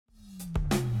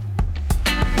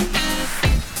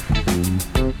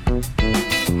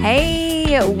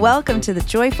Hey, welcome to the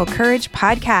Joyful Courage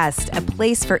Podcast, a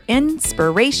place for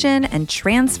inspiration and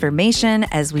transformation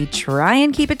as we try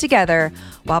and keep it together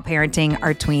while parenting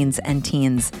our tweens and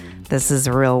teens. This is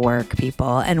real work,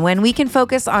 people. And when we can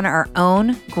focus on our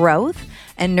own growth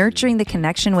and nurturing the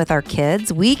connection with our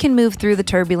kids, we can move through the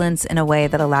turbulence in a way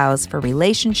that allows for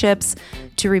relationships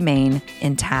to remain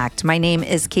intact. My name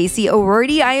is Casey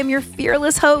O'Rourke. I am your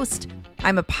fearless host.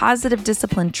 I'm a positive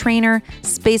discipline trainer,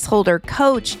 space holder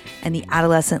coach, and the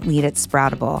adolescent lead at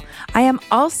Sproutable. I am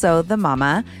also the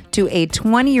mama to a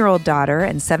 20-year-old daughter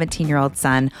and 17-year-old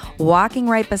son, walking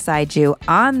right beside you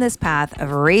on this path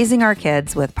of raising our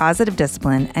kids with positive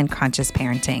discipline and conscious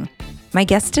parenting. My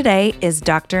guest today is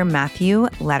Dr. Matthew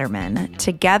Lederman.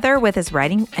 Together with his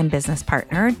writing and business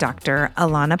partner, Dr.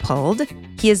 Alana Pold,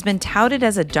 he has been touted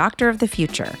as a doctor of the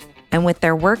future. And with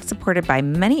their work supported by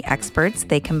many experts,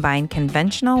 they combine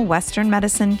conventional Western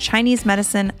medicine, Chinese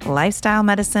medicine, lifestyle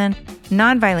medicine,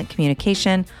 nonviolent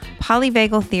communication,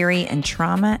 polyvagal theory, and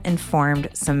trauma-informed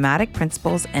somatic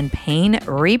principles and pain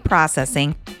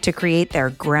reprocessing to create their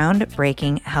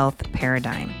groundbreaking health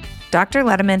paradigm. Dr.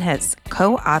 Lederman has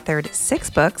co-authored 6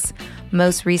 books,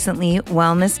 most recently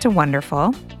Wellness to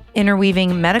Wonderful,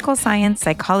 interweaving medical science,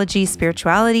 psychology,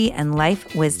 spirituality, and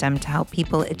life wisdom to help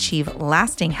people achieve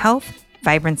lasting health,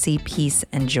 vibrancy, peace,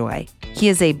 and joy. He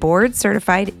is a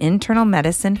board-certified internal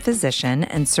medicine physician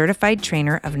and certified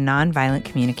trainer of nonviolent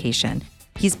communication.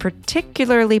 He's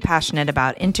particularly passionate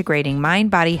about integrating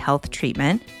mind-body health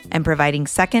treatment and providing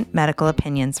second medical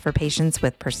opinions for patients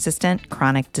with persistent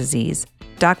chronic disease.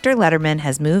 Dr. Lederman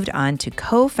has moved on to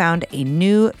co-found a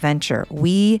new venture,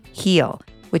 We Heal,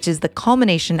 which is the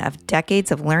culmination of decades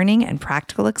of learning and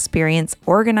practical experience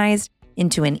organized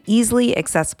into an easily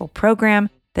accessible program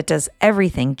that does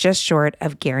everything just short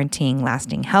of guaranteeing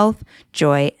lasting health,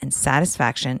 joy, and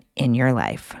satisfaction in your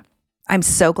life. I'm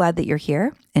so glad that you're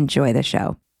here. Enjoy the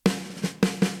show.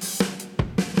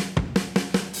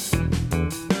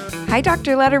 Hi,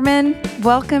 Dr. Lederman.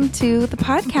 Welcome to the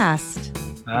podcast.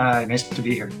 Nice to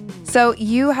be here. So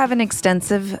you have an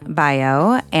extensive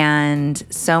bio and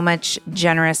so much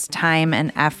generous time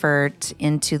and effort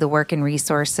into the work and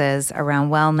resources around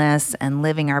wellness and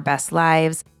living our best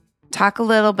lives. Talk a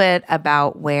little bit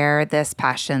about where this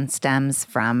passion stems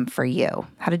from for you.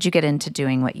 How did you get into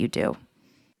doing what you do?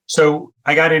 So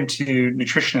I got into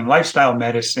nutrition and lifestyle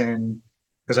medicine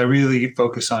because I really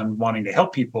focus on wanting to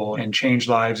help people and change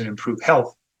lives and improve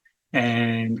health.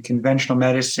 And conventional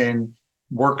medicine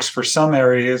works for some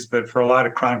areas, but for a lot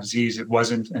of chronic disease, it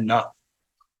wasn't enough.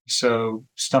 So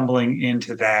stumbling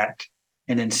into that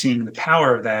and then seeing the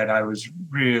power of that, I was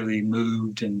really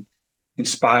moved and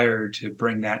inspired to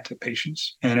bring that to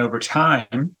patients. And over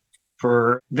time,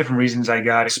 for different reasons, I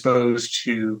got exposed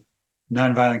to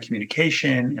nonviolent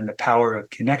communication and the power of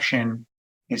connection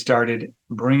and started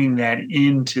bringing that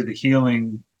into the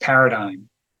healing paradigm.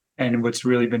 And what's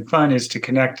really been fun is to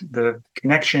connect the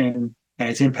connection and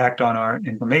its impact on our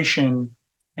inflammation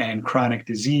and chronic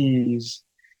disease,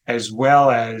 as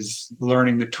well as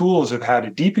learning the tools of how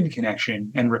to deepen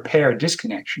connection and repair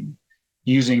disconnection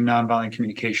using nonviolent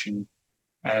communication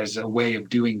as a way of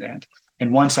doing that.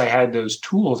 And once I had those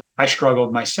tools, I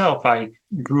struggled myself. I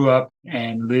grew up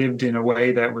and lived in a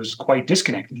way that was quite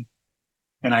disconnected.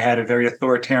 And I had a very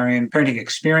authoritarian parenting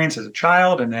experience as a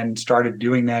child and then started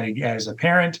doing that as a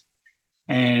parent.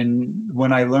 And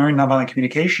when I learned nonviolent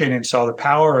communication and saw the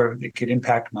power of it could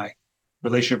impact my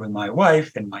relationship with my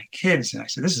wife and my kids, and I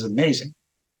said, this is amazing.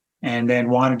 And then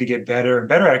wanted to get better and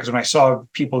better at it because when I saw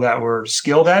people that were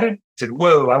skilled at it, I said,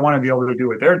 whoa, I want to be able to do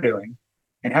what they're doing.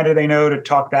 And how do they know to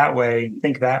talk that way and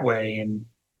think that way and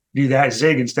do that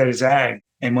zig instead of zag?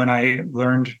 And when I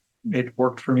learned, it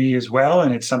worked for me as well.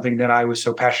 And it's something that I was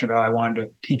so passionate about. I wanted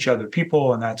to teach other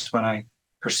people. And that's when I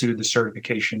pursued the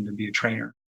certification to be a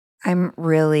trainer. I'm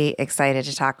really excited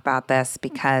to talk about this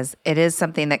because it is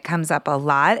something that comes up a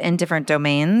lot in different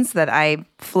domains that I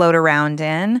float around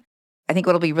in. I think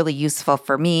what'll be really useful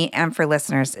for me and for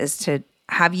listeners is to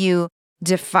have you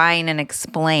define and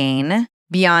explain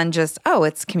beyond just, oh,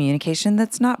 it's communication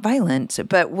that's not violent.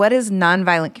 But what is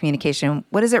nonviolent communication?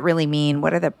 What does it really mean?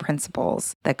 What are the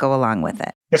principles that go along with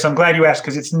it? Yes, I'm glad you asked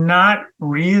because it's not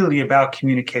really about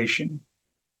communication.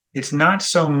 It's not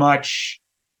so much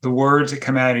the words that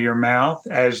come out of your mouth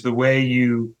as the way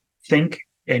you think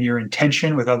and your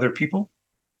intention with other people.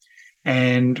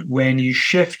 And when you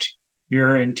shift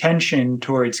your intention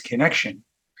towards connection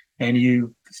and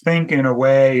you think in a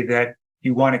way that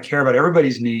you want to care about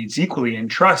everybody's needs equally and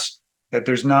trust that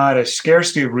there's not a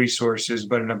scarcity of resources,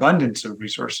 but an abundance of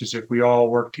resources if we all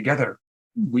work together.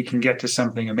 we can get to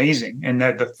something amazing. And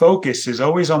that the focus is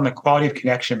always on the quality of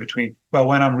connection between, well,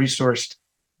 when I'm resourced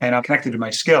and I'm connected to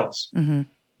my skills,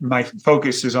 my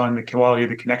focus is on the quality of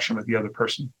the connection with the other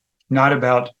person, not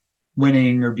about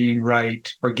winning or being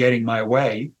right or getting my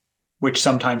way, which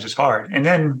sometimes is hard. And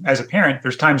then as a parent,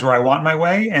 there's times where I want my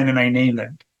way and then I name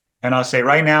them. And I'll say,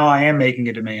 right now I am making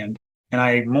a demand and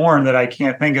I mourn that I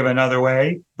can't think of another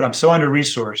way, but I'm so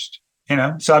under-resourced,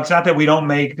 So it's not that we don't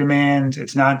make demands.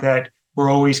 It's not that we're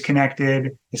always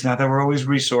connected. It's not that we're always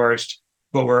resourced,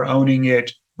 but we're owning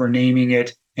it, we're naming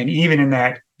it. And even in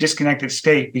that disconnected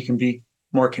state, we can be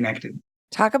more connected.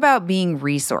 Talk about being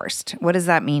resourced. What does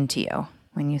that mean to you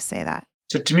when you say that?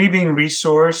 So to me, being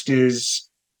resourced is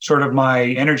sort of my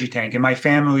energy tank. In my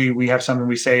family, we have something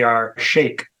we say our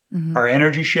shake, our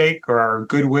energy shake or our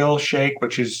goodwill shake,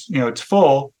 which is, it's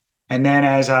full. And then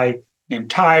as I am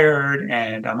tired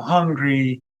and I'm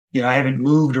hungry, I haven't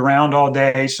moved around all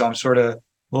day, so I'm sort of a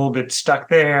little bit stuck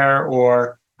there,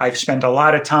 or I've spent a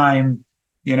lot of time,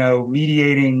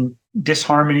 mediating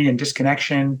disharmony and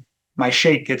disconnection. My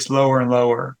shake gets lower and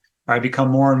lower. I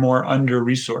become more and more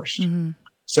under-resourced.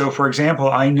 So, for example,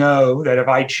 I know that if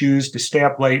I choose to stay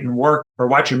up late and work or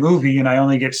watch a movie and I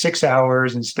only get 6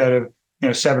 hours instead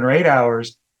of 7 or 8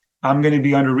 hours, I'm going to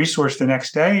be under-resourced the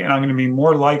next day, and I'm going to be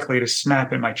more likely to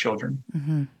snap at my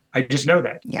children. I just know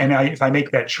that. Yeah. And if I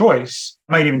make that choice,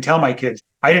 I might even tell my kids,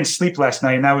 I didn't sleep last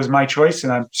night and that was my choice.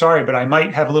 And I'm sorry, but I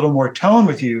might have a little more tone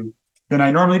with you than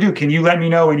I normally do. Can you let me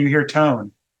know when you hear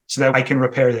tone so that I can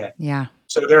repair that? Yeah.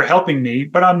 So they're helping me,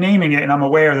 but I'm naming it and I'm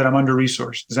aware that I'm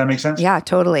under-resourced. Does that make sense? Yeah,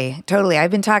 totally. Totally.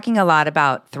 I've been talking a lot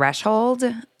about threshold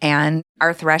and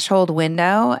our threshold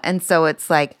window. And so it's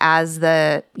like as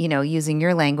using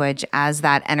your language, as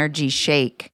that energy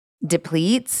shake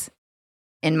depletes,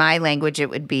 in my language, it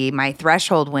would be my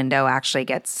threshold window actually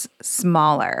gets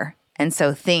smaller. And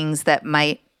so things that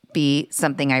might be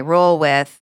something I roll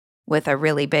with a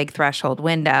really big threshold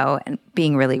window and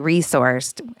being really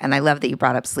resourced. And I love that you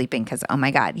brought up sleeping because, oh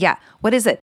my God, yeah. What is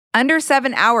it? Under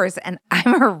 7 hours and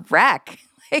I'm a wreck.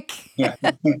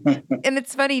 And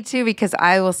it's funny too, because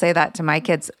I will say that to my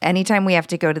kids anytime we have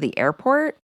to go to the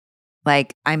airport.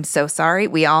 I'm so sorry.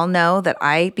 We all know that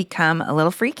I become a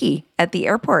little freaky at the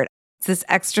airport. It's this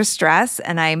extra stress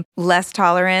and I'm less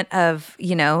tolerant of,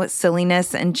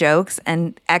 silliness and jokes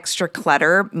and extra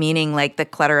clutter, meaning like the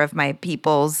clutter of my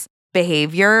people's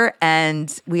behavior.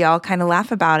 And we all kind of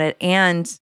laugh about it.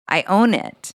 And I own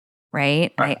it,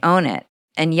 right? I own it.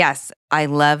 And yes, I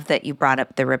love that you brought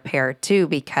up the repair too,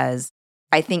 because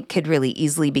I think could really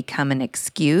easily become an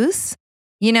excuse,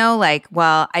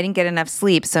 well, I didn't get enough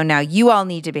sleep. So now you all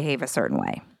need to behave a certain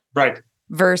way. Right.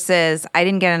 Versus I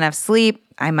didn't get enough sleep.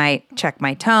 I might check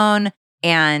my tone.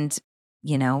 And,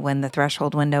 when the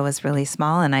threshold window is really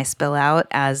small and I spill out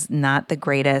as not the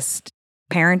greatest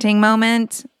parenting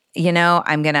moment,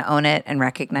 I'm going to own it and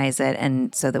recognize it.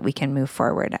 And so that we can move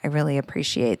forward. I really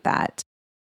appreciate that.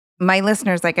 My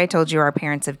listeners, like I told you, are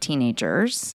parents of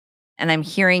teenagers. And I'm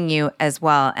hearing you as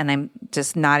well. And I'm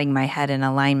just nodding my head in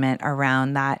alignment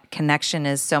around that connection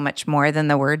is so much more than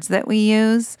the words that we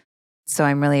use. So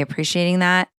I'm really appreciating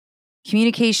that.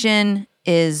 Communication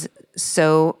is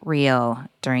so real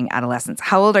during adolescence.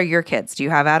 How old are your kids? Do you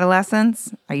have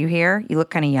adolescents? Are you here? You look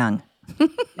kind of young.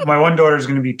 My one daughter is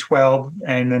going to be 12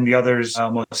 and then the other's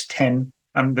almost 10.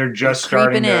 They're just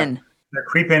starting in. They're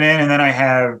creeping in. And then I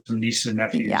have some nieces and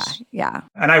nephews. Yeah.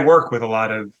 And I work with a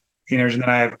lot of teenagers. And then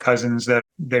I have cousins that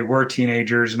they were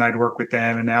teenagers and I'd work with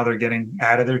them. And now they're getting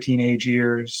out of their teenage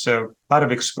years. So a lot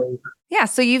of exposure. Yeah.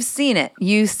 So you've seen it.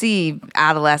 You see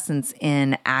adolescence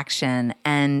in action.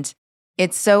 And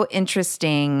it's so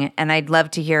interesting. And I'd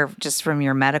love to hear just from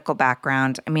your medical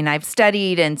background. I mean, I've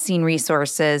studied and seen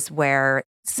resources where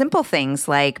simple things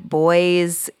like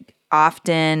boys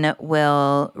often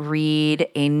will read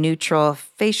a neutral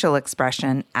facial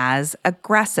expression as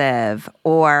aggressive,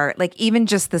 or like even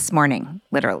just this morning,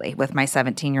 literally with my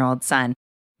 17-year-old son,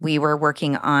 we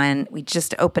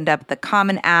just opened up the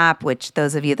Common App, which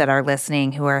those of you that are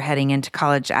listening who are heading into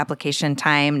college application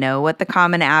time know what the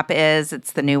Common App is.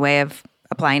 It's the new way of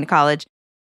applying to college.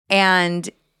 And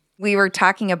we were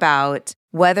talking about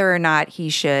whether or not he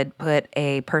should put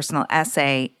a personal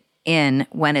essay in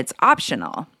when it's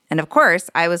optional. And of course,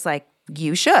 I was like,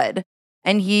 you should.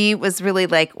 And he was really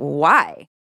like, why?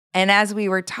 And as we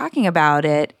were talking about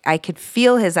it, I could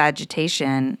feel his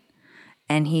agitation.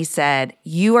 And he said,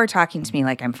 you are talking to me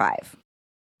like I'm 5.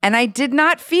 And I did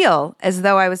not feel as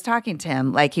though I was talking to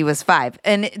him like he was 5.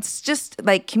 And it's just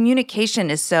like communication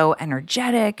is so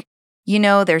energetic.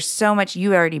 There's so much,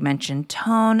 you already mentioned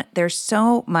tone. There's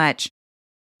so much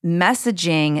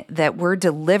messaging that we're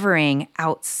delivering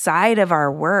outside of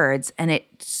our words, and it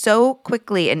so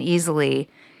quickly and easily,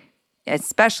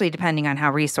 especially depending on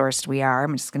how resourced we are,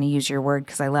 I'm just going to use your word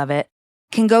because I love it,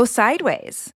 can go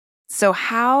sideways. So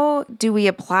how do we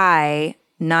apply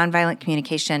nonviolent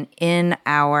communication in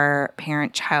our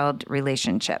parent-child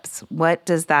relationships? What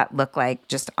does that look like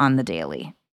just on the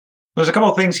daily? There's a couple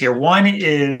of things here. One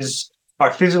is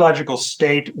our physiological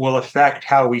state will affect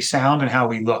how we sound and how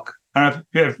we look. I don't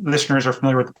know if listeners are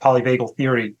familiar with the polyvagal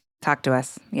theory. Talk to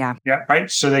us. Yeah. Yeah,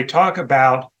 right. So they talk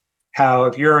about how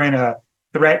if you're in a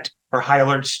threat or high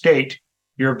alert state,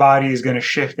 your body is going to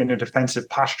shift into defensive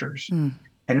postures.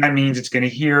 And that means it's going to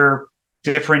hear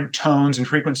different tones and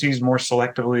frequencies more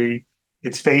selectively.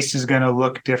 Its face is going to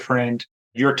look different.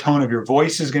 Your tone of your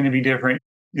voice is going to be different.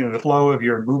 The flow of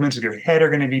your movements of your head are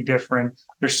going to be different.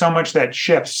 There's so much that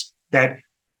shifts that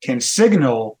can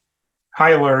signal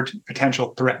high alert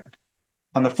potential threat.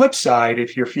 On the flip side,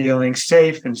 if you're feeling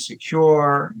safe and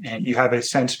secure and you have a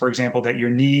sense, for example, that your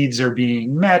needs are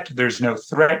being met, there's no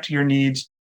threat to your needs,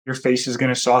 your face is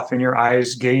going to soften, your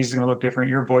eyes, gaze is going to look different,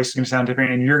 your voice is going to sound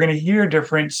different, and you're going to hear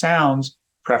different sounds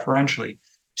preferentially.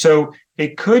 So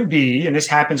it could be, and this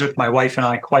happens with my wife and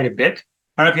I quite a bit.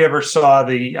 I don't know if you ever saw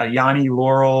the Yanni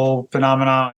Laurel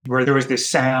phenomenon, where there was this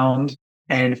sound,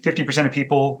 and 50% of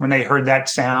people, when they heard that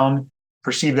sound,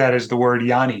 perceived that as the word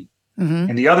Yanni.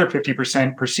 And the other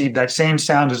 50% perceived that same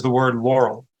sound as the word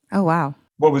laurel. Oh, wow.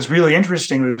 What was really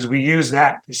interesting was we used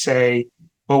that to say,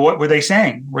 well, what were they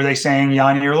saying? Were they saying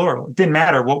Yanni or laurel? It didn't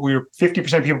matter.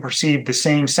 50% of people perceived the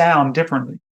same sound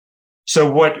differently. So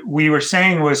what we were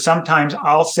saying was sometimes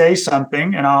I'll say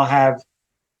something and I'll have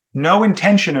no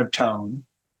intention of tone,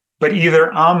 but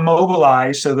either I'm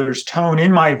mobilized, so there's tone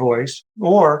in my voice,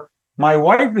 or my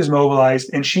wife is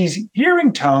mobilized and she's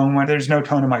hearing tone when there's no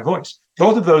tone in my voice.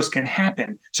 Both of those can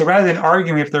happen. So rather than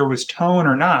arguing if there was tone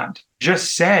or not,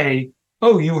 just say,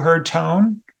 oh, you heard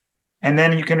tone? And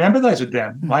then you can empathize with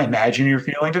them. Well, I imagine you're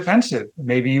feeling defensive.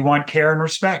 Maybe you want care and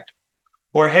respect.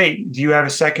 Or, hey, do you have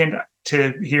a second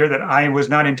to hear that I was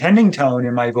not intending tone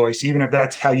in my voice, even if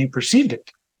that's how you perceived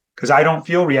it? Because I don't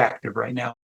feel reactive right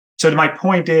now. So my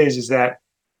point is that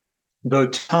the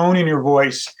tone in your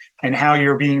voice and how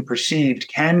you're being perceived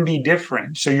can be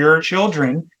different. So your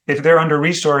children, if they're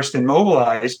under-resourced and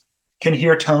mobilized, can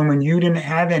hear tone when you didn't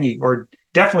have any, or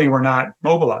definitely were not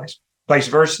mobilized. Vice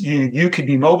versa, you could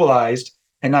be mobilized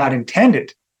and not intend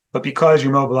it, but because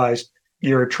you're mobilized,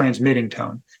 you're transmitting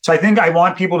tone. So I think I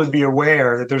want people to be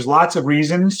aware that there's lots of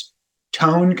reasons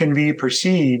tone can be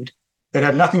perceived that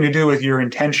have nothing to do with your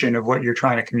intention of what you're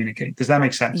trying to communicate. Does that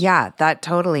make sense? Yeah, that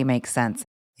totally makes sense.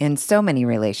 In so many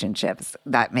relationships,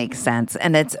 that makes sense.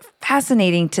 And it's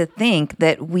fascinating to think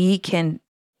that we can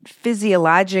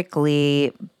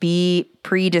physiologically be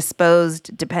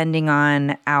predisposed, depending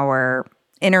on our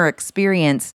inner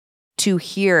experience, to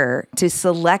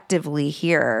selectively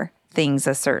hear things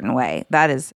a certain way. That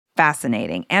is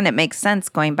fascinating. And it makes sense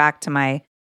going back to my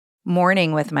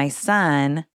morning with my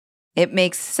son. It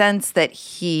makes sense that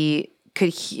he could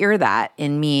hear that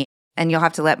in me. And you'll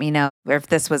have to let me know if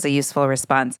this was a useful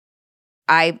response.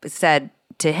 I said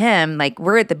to him,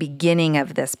 we're at the beginning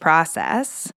of this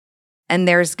process, and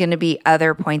there's going to be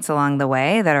other points along the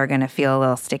way that are going to feel a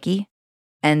little sticky.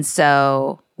 And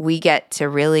so we get to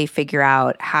really figure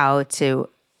out how to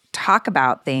talk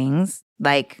about things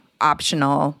like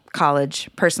optional college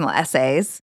personal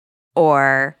essays,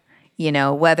 or,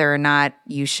 whether or not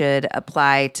you should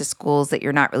apply to schools that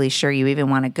you're not really sure you even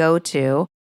want to go to.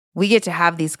 We get to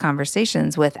have these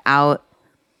conversations without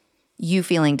you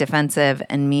feeling defensive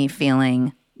and me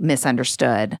feeling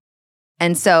misunderstood.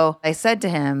 And so I said to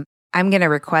him, I'm going to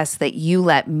request that you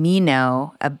let me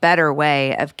know a better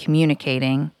way of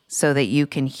communicating so that you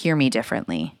can hear me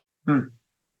differently.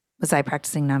 Was I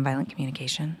practicing nonviolent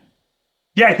communication?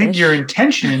 Yeah, I think your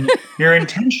intention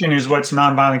is what's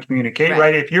nonviolent communicate,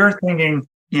 right? If you're thinking,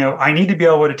 I need to be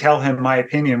able to tell him my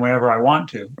opinion whenever I want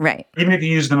to. Right. Even if you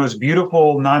use the most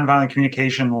beautiful nonviolent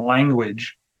communication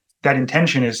language, that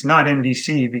intention is not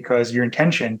NVC, because your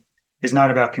intention is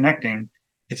not about connecting.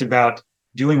 It's about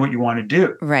doing what you want to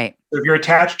do. Right. So if you're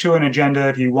attached to an agenda,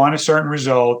 if you want a certain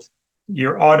result,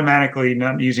 you're automatically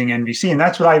not using NVC. And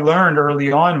that's what I learned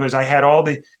early on. Was I had all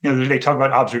the, they talk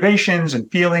about observations and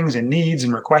feelings and needs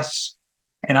and requests.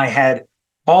 And I had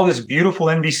all this beautiful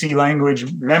NVC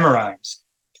language memorized.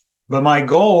 But my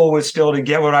goal was still to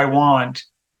get what I want,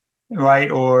 right?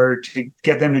 Or to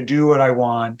get them to do what I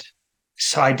want.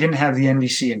 So I didn't have the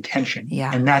NVC intention.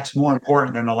 Yeah. And that's more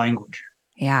important than the language.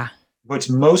 Yeah. What's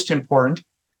most important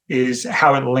is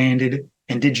how it landed,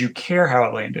 and did you care how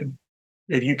it landed?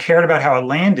 If you cared about how it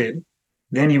landed,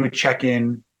 then you would check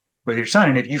in with your son.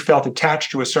 And if you felt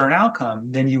attached to a certain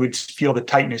outcome, then you would feel the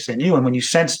tightness in you. And when you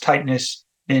sense tightness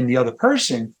in the other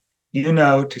person, you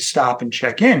know to stop and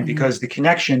check in because the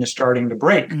connection is starting to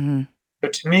break.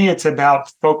 But to me, it's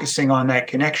about focusing on that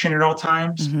connection at all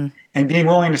times and being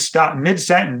willing to stop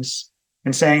mid-sentence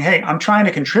and saying, hey, I'm trying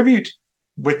to contribute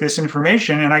with this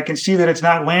information and I can see that it's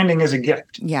not landing as a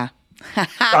gift. Yeah.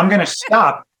 I'm going to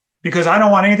stop because I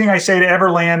don't want anything I say to ever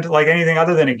land like anything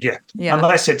other than a gift. Yeah.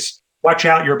 Unless it's, watch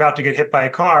out, you're about to get hit by a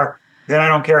car. Then I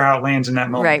don't care how it lands in that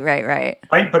moment. Right.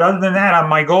 But other than that,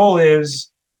 my goal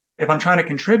is, if I'm trying to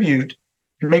contribute,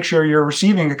 to make sure you're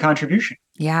receiving a contribution.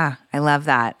 Yeah, I love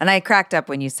that. And I cracked up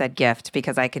when you said gift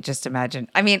because I could just imagine.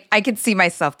 I mean, I could see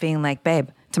myself being like, babe,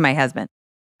 to my husband,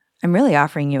 I'm really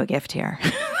offering you a gift here.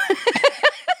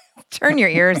 Turn your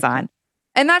ears on.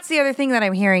 And that's the other thing that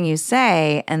I'm hearing you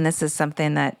say, and this is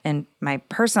something that in my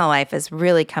personal life is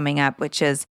really coming up, which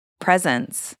is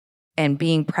presence and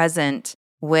being present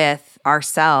with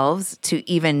ourselves to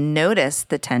even notice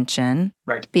the tension,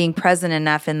 right? Being present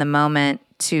enough in the moment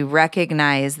to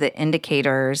recognize the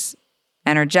indicators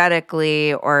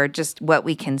energetically or just what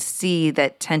we can see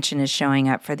that tension is showing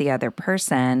up for the other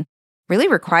person really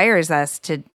requires us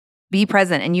to be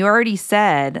present. And you already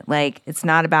said, like, it's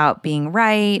not about being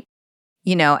right,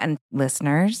 and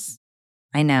listeners,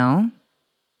 I know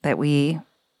that we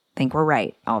think we're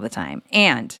right all the time.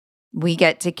 And we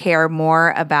get to care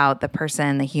more about the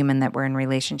person, the human that we're in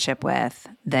relationship with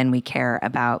than we care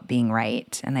about being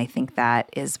right. And I think that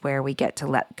is where we get to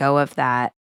let go of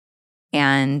that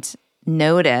and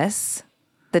notice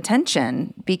the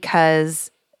tension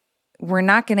because we're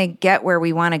not going to get where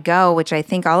we want to go, which I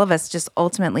think all of us just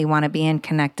ultimately want to be in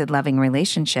connected, loving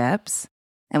relationships.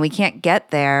 And we can't get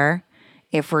there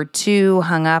if we're too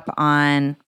hung up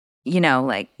on,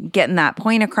 like getting that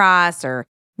point across or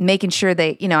making sure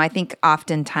that, I think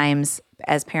oftentimes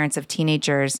as parents of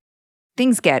teenagers,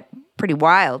 things get pretty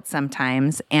wild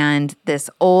sometimes. And this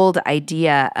old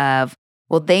idea of,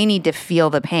 well, they need to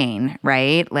feel the pain,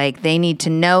 right? Like they need to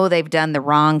know they've done the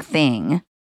wrong thing.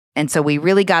 And so we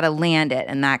really got to land it.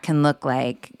 And that can look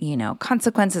like,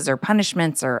 consequences or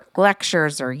punishments or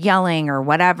lectures or yelling or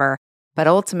whatever. But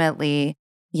ultimately,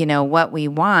 what we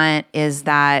want is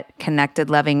that connected,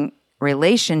 loving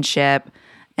relationship.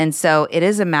 And so it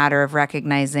is a matter of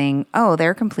recognizing, oh,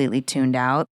 they're completely tuned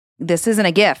out. This isn't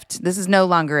a gift. This is no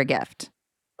longer a gift.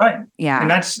 Right. Yeah. And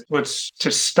that's what's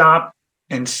to stop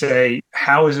and say,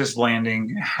 how is this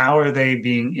landing? How are they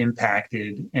being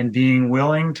impacted? And being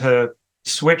willing to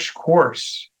switch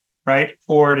course, right?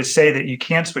 Or to say that you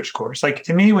can't switch course. Like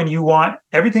to me, when you want,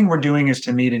 everything we're doing is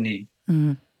to meet a need.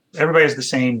 Everybody has the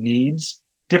same needs,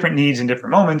 different needs in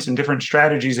different moments and different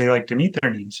strategies they like to meet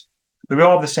their needs. But we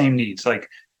all have the same needs like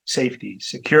safety,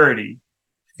 security,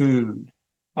 food,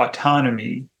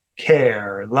 autonomy,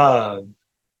 care, love,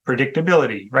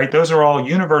 predictability, right? Those are all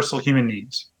universal human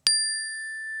needs.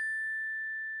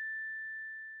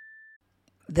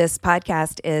 This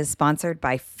podcast is sponsored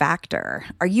by Factor.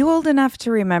 Are you old enough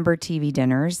to remember TV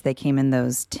dinners? They came in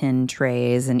those tin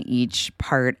trays and each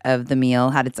part of the meal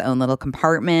had its own little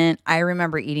compartment. I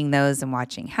remember eating those and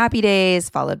watching Happy Days,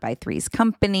 followed by Three's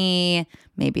Company,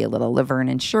 maybe a little Laverne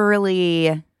and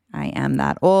Shirley. I am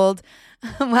that old.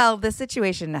 Well, the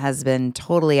situation has been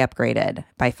totally upgraded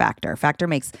by Factor. Factor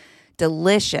makes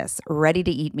delicious,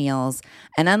 ready-to-eat meals.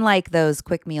 And unlike those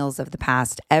quick meals of the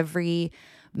past, every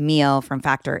meal from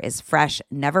Factor is fresh,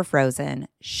 never frozen,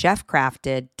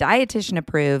 chef-crafted,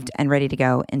 dietitian-approved, and ready to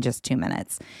go in just 2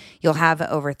 minutes. You'll have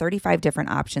over 35 different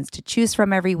options to choose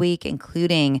from every week,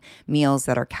 including meals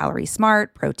that are calorie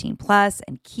smart, protein plus,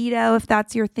 and keto if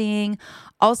that's your thing.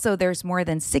 Also, there's more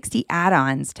than 60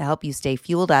 add-ons to help you stay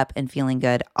fueled up and feeling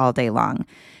good all day long.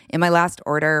 In my last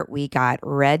order, we got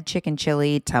red chicken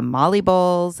chili tamale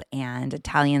bowls and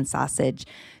Italian sausage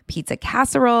pizza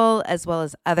casserole, as well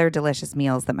as other delicious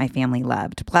meals that my family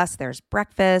loved. Plus, there's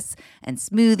breakfast and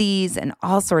smoothies and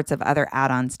all sorts of other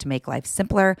add-ons to make life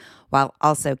simpler while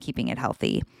also keeping it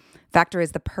healthy. Factor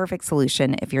is the perfect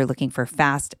solution if you're looking for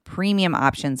fast, premium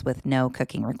options with no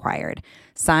cooking required.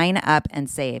 Sign up and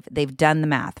save. They've done the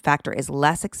math. Factor is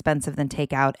less expensive than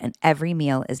takeout, and every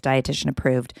meal is dietitian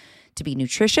approved to be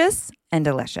nutritious and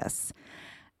delicious.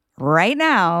 Right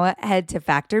now, head to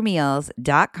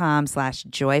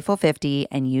factormeals.com/joyful50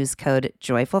 and use code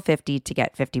joyful50 to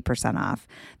get 50% off.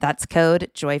 That's code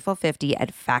joyful50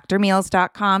 at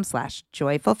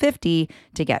factormeals.com/joyful50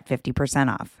 to get 50%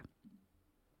 off.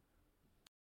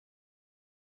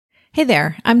 Hey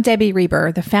there, I'm Debbie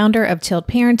Reber, the founder of Tilt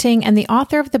Parenting and the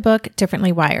author of the book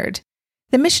Differently Wired.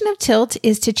 The mission of Tilt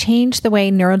is to change the way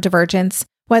neurodivergence,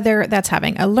 Whether that's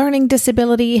having a learning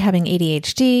disability, having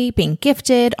ADHD, being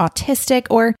gifted, autistic,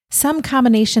 or some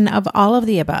combination of all of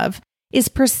the above, is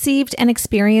perceived and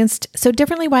experienced so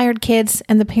differently wired kids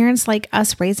and the parents like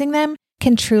us raising them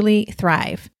can truly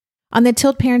thrive. On the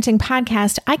Tilt Parenting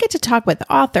podcast, I get to talk with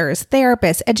authors,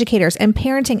 therapists, educators, and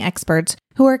parenting experts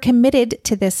who are committed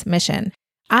to this mission.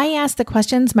 I ask the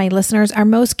questions my listeners are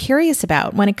most curious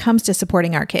about when it comes to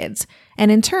supporting our kids.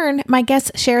 And in turn, my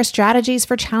guests share strategies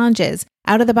for challenges,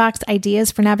 out-of-the-box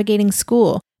ideas for navigating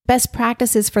school, best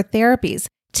practices for therapies,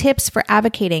 tips for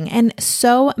advocating, and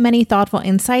so many thoughtful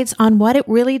insights on what it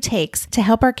really takes to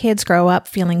help our kids grow up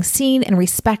feeling seen and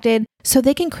respected so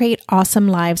they can create awesome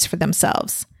lives for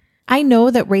themselves. I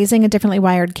know that raising a differently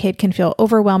wired kid can feel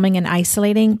overwhelming and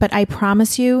isolating, but I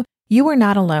promise you, you are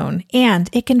not alone, and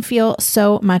it can feel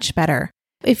so much better.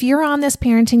 If you're on this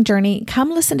parenting journey,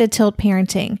 come listen to Tilt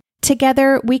Parenting.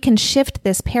 Together, we can shift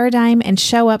this paradigm and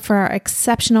show up for our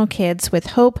exceptional kids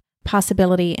with hope,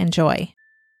 possibility, and joy.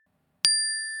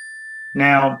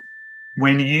 Now,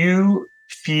 when you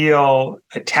feel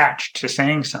attached to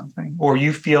saying something, or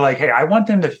you feel like, hey, I want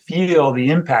them to feel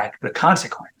the impact, the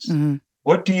consequence,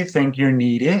 what do you think your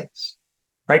need is?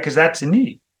 Right? Because that's a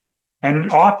need.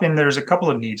 And often there's a couple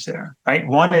of needs there, right?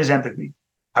 One is empathy.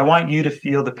 I want you to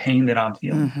feel the pain that I'm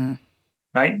feeling,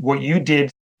 right? What you did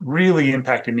really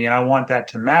impacted me, and I want that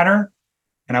to matter.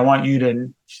 And I want you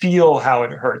to feel how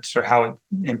it hurts or how it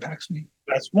impacts me.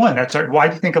 That's one. Why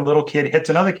do you think a little kid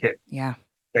hits another kid? Yeah.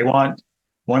 One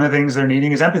of the things they're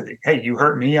needing is empathy. Hey, you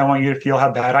hurt me. I want you to feel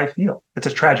how bad I feel. It's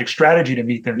a tragic strategy to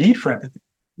meet their need for empathy,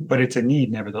 but it's a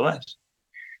need nevertheless.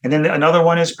 And then another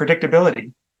one is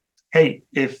predictability. Hey,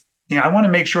 I want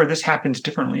to make sure this happens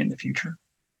differently in the future,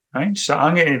 right? So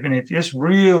if this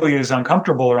really is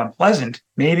uncomfortable or unpleasant,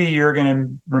 maybe you're going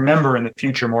to remember in the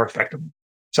future more effectively.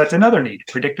 So that's another need,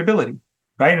 predictability,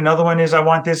 right? Another one is I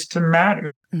want this to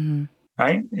matter,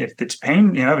 right? If it's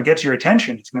pain, if it gets your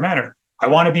attention, it's going to matter. I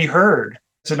want to be heard.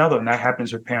 That's another one that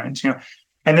happens with parents,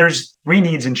 And there's 3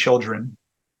 needs in children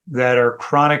that are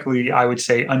chronically, I would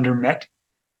say, undermet.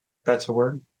 That's a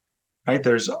word, right?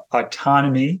 There's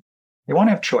autonomy. They want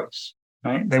to have choice,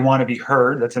 right? They want to be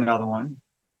heard. That's another one.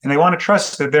 And they want to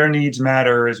trust that their needs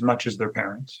matter as much as their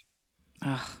parents.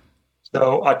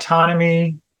 So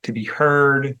autonomy, to be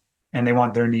heard, and they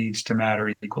want their needs to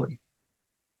matter equally.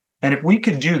 And if we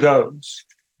could do those,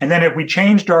 and then if we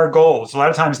changed our goals, a lot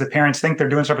of times the parents think they're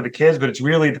doing stuff for the kids, but it's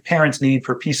really the parents' need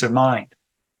for peace of mind,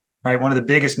 right? One of the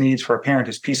biggest needs for a parent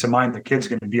is peace of mind. Their kid's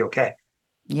going to be okay.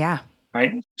 Yeah.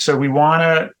 Right. So we want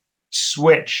to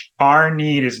switch. Our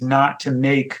need is not to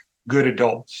make good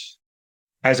adults.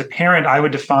 As a parent, I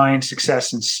would define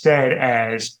success instead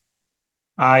as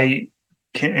I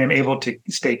am able to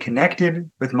stay connected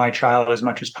with my child as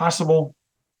much as possible,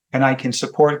 and I can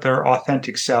support their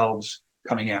authentic selves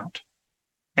coming out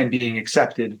and being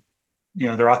accepted.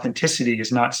 Their authenticity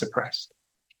is not suppressed.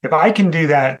 If I can do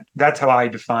that, that's how I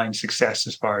define success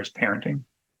as far as parenting.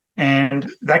 And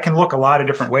that can look a lot of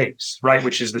different ways, right?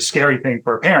 Which is the scary thing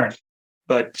for a parent.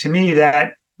 But to me,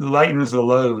 that lightens the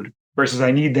load versus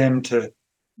I need them to,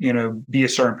 be a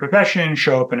certain profession,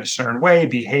 show up in a certain way,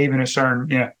 behave in a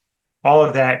certain, all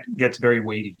of that gets very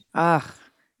weighty.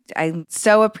 I'm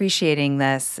so appreciating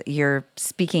this. You're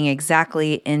speaking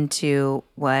exactly into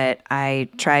what I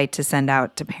try to send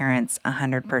out to parents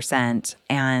 100%.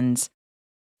 And,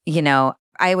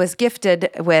 I was gifted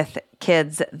with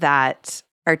kids that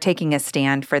are taking a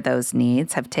stand for those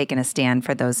needs, have taken a stand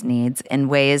for those needs in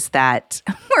ways that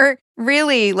were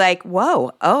really like,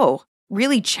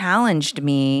 really challenged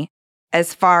me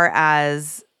as far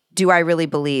as, do I really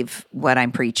believe what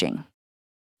I'm preaching?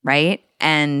 Right?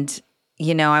 And,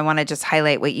 I want to just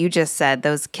highlight what you just said,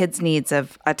 those kids' needs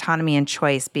of autonomy and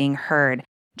choice, being heard,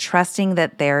 trusting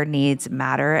that their needs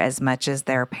matter as much as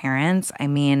their parents. I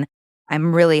mean,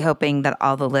 I'm really hoping that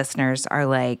all the listeners are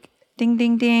like, ding,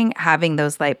 ding, ding, having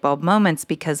those light bulb moments,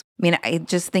 because I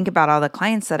just think about all the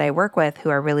clients that I work with who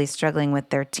are really struggling with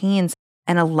their teens.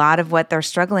 And a lot of what they're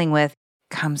struggling with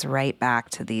comes right back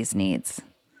to these needs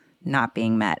not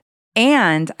being met.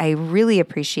 And I really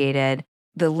appreciated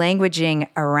the languaging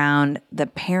around the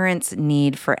parents'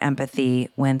 need for empathy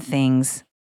when things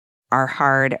are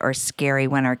hard or scary,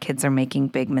 when our kids are making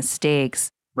big mistakes.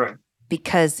 Right.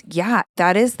 Because,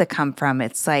 that is the come from.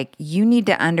 It's like, you need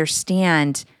to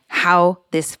understand how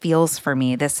this feels for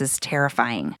me. This is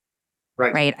terrifying.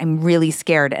 Right? I'm really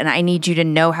scared, and I need you to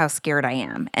know how scared I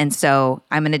am. And so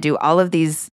I'm going to do all of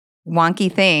these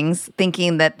wonky things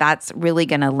thinking that that's really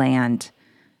going to land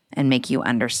and make you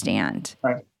understand.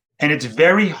 Right. And it's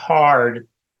very hard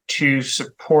to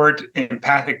support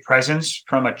empathic presence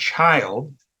from a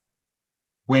child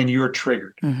when you're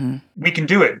triggered. Mm-hmm. We can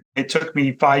do it. It took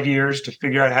me 5 years to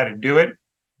figure out how to do it,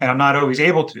 and I'm not always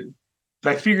able to.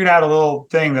 But I figured out a little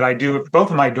thing that I do with both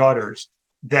of my daughters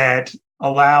that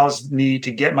allows me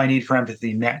to get my need for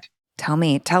empathy met.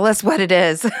 Tell us what it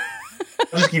is.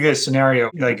 I'll just give you a scenario,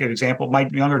 like an example. My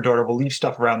younger daughter will leave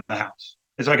stuff around the house.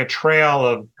 It's like a trail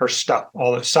of her stuff.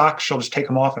 All the socks, she'll just take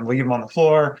them off and leave them on the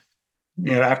floor.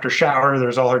 After shower,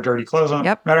 there's all her dirty clothes on.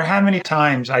 Yep. No matter how many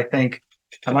times I think,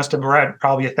 I must have read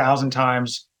probably 1,000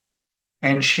 times.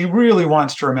 And she really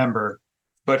wants to remember,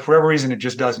 but for whatever reason, it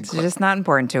just doesn't. It's just not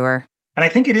important to her. And I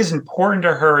think it is important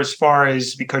to her as far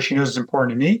as because she knows it's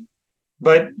important to me.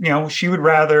 But, she would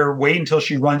rather wait until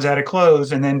she runs out of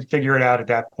clothes and then figure it out at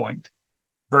that point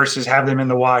versus have them in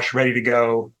the wash ready to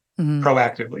go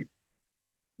proactively.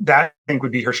 That, I think,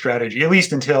 would be her strategy, at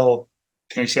least until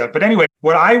you see it. But anyway,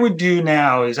 what I would do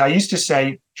now is I used to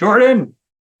say, Jordan,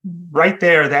 right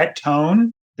there, that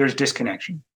tone, there's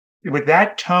disconnection. With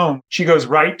that tone, she goes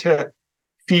right to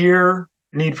fear,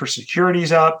 need for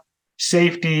security's up,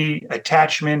 safety,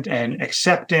 attachment, and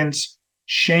acceptance.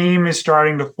 Shame is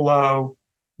starting to flow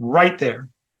right there,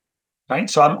 right?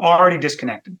 So I'm already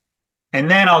disconnected. And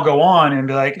then I'll go on and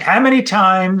be like, how many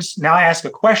times, now I ask a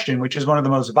question, which is one of the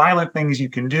most violent things you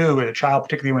can do with a child,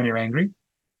 particularly when you're angry.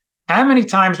 How many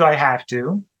times do I have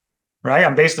to, right?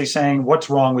 I'm basically saying, what's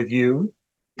wrong with you?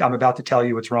 I'm about to tell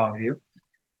you what's wrong with you,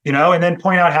 and then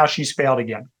point out how she's failed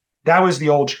again. That was the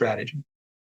old strategy.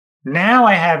 Now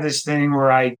I have this thing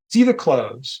where I see the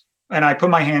clothes and I put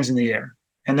my hands in the air.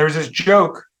 And there's this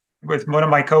joke with one of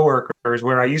my coworkers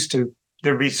where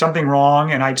there'd be something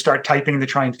wrong and I'd start typing to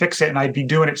try and fix it. And I'd be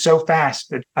doing it so fast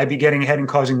that I'd be getting ahead and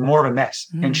causing more of a mess.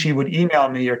 Mm. And she would email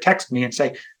me or text me and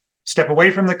say, step away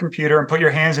from the computer and put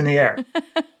your hands in the air.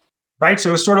 Right?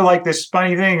 So it's sort of like this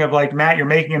funny thing of like, Matt, you're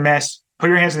making a mess. Put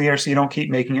your hands in the air so you don't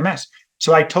keep making a mess.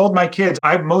 So I told my kids,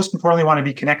 I most importantly want to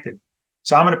be connected.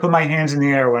 So I'm going to put my hands in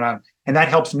the air and that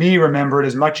helps me remember it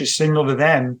as much as signal to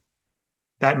them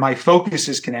that my focus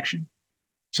is connection.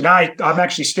 So now I'm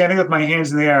actually standing with my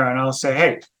hands in the air and I'll say,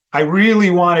 hey, I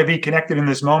really want to be connected in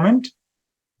this moment,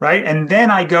 right? And then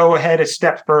I go ahead a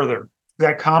step further.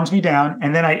 That calms me down.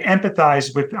 And then I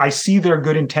empathize I see their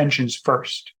good intentions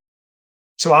first.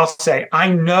 So I'll say, I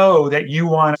know that you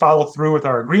want to follow through with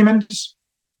our agreements.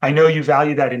 I know you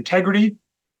value that integrity.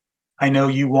 I know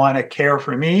you want to care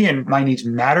for me and my needs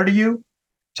matter to you.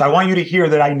 So I want you to hear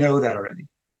that I know that already.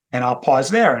 And I'll pause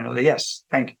there and I'll say, yes,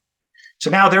 thank you. So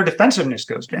now their defensiveness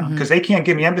goes down because they can't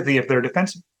give me empathy if they're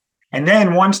defensive. And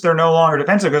then once they're no longer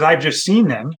defensive, because I've just seen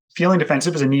them, feeling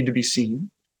defensive is a need to be seen,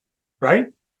 right?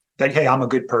 That, hey, I'm a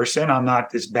good person. I'm not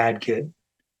this bad kid.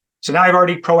 So now I've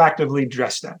already proactively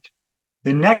addressed that.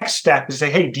 The next step is to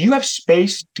say, hey, do you have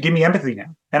space to give me empathy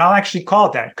now? And I'll actually call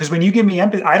it that. Because when you give me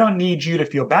empathy, I don't need you to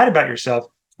feel bad about yourself.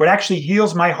 What actually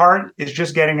heals my heart is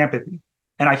just getting empathy.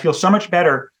 And I feel so much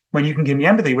better when you can give me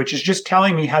empathy, which is just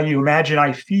telling me how you imagine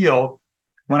I feel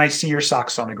when I see your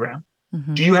socks on the ground.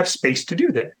 Mm-hmm. Do you have space to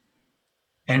do that?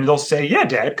 And they'll say, yeah,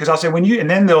 Dad. Because I'll say, and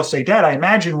then they'll say, Dad, I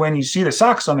imagine when you see the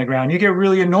socks on the ground, you get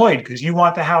really annoyed because you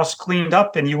want the house cleaned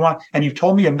up and you've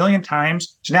told me 1,000,000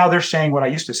 times. So now they're saying what I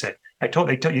used to say. You told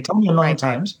me 1,000,000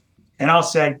 times. And I'll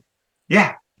say,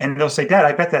 yeah. And they'll say, Dad,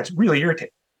 I bet that's really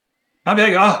irritating. I'll be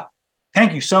like, oh,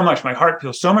 thank you so much. My heart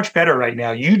feels so much better right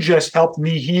now. You just helped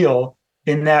me heal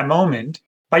in that moment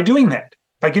by doing that,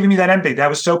 by giving me that empathy. That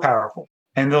was so powerful.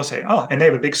 And they'll say, oh, and they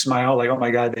have a big smile like, oh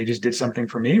my God, they just did something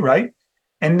for me, right?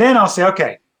 And then I'll say,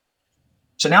 okay,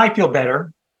 so now I feel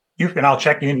better. And I'll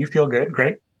check in, you feel good,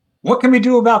 great. What can we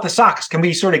do about the socks? Can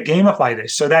we sort of gamify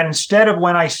this so that instead of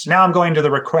now I'm going to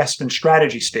the request and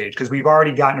strategy stage because we've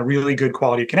already gotten a really good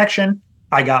quality of connection.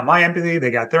 I got my empathy,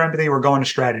 they got their empathy, we're going to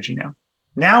strategy now.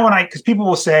 Now because people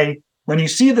will say, when you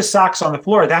see the socks on the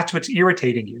floor, that's what's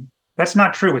irritating you. That's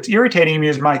not true. What's irritating me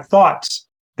is my thoughts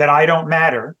that I don't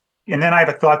matter. And then I have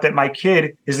a thought that my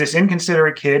kid is this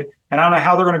inconsiderate kid, and I don't know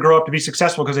how they're going to grow up to be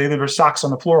successful because they leave their socks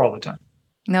on the floor all the time.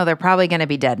 No, they're probably going to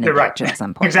be dead in a ditch at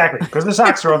some point. Exactly, because the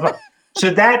socks are on the floor. So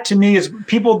that to me is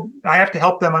I have to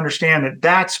help them understand that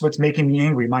that's what's making me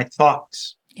angry, my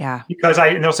thoughts. Yeah. Because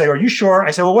and they'll say, are you sure?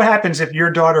 I say, well, what happens if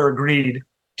your daughter agreed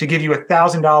to give you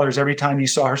 $1,000 every time you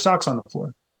saw her socks on the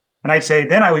floor? And I'd say,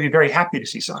 then I would be very happy to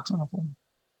see socks on the floor.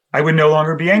 I would no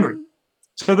longer be angry.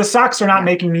 So the socks are not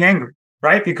making me angry,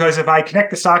 right? Because if I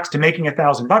connect the socks to making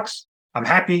 $1,000, I'm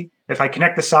happy. If I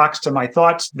connect the socks to my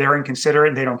thoughts, they're inconsiderate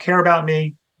and they don't care about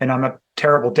me. And I'm a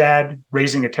terrible dad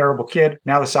raising a terrible kid.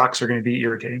 Now the socks are going to be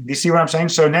irritating. Do you see what I'm saying?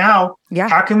 So now,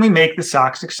 how can we make the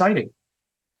socks exciting?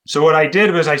 So what I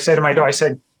did was I said to my daughter, I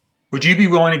said, would you be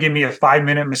willing to give me a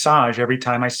 5-minute massage every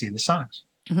time I see the socks?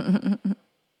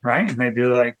 right? And they'd be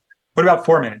like, what about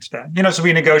 4 minutes, Dad? So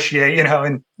we negotiate,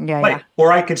 and Yeah.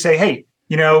 or I could say, hey,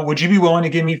 would you be willing to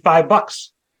give me $5?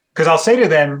 Because I'll say to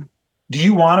them, do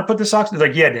you want to put the socks? They're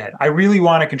like, yeah, Dad, I really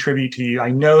want to contribute to you.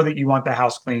 I know that you want the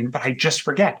house clean, but I just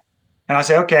forget. And I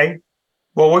say, okay,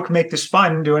 well, what can make this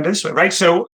fun doing it this way, right?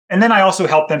 So, and then I also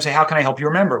help them say, how can I help you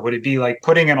remember? Would it be like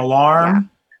putting an alarm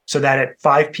so that at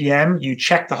 5 p.m. you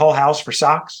check the whole house for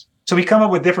socks? So we come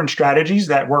up with different strategies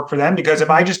that work for them, because if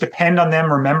I just depend on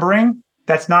them remembering,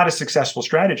 that's not a successful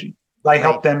strategy. I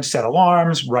help them set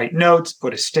alarms, write notes,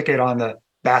 stick it on the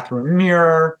bathroom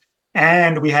mirror.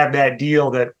 And we have that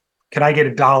deal that, can I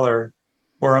get $1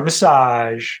 or a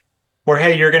massage? Or,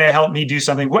 hey, you're going to help me do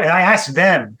something. And I ask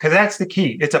them, because that's the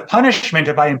key. It's a punishment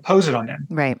if I impose it on them.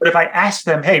 Right. But if I ask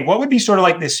them, hey, what would be sort of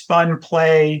like this fun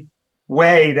play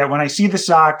way that when I see the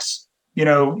socks,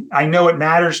 I know it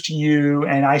matters to you,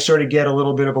 and I sort of get a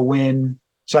little bit of a win.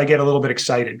 So I get a little bit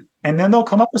excited. And then they'll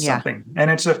come up with something.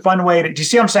 And it's a fun way to, do you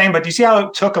see what I'm saying? But do you see how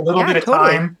it took a little bit of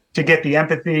time to get the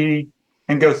empathy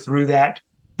and go through that?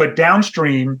 But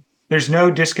downstream, there's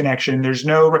no disconnection. There's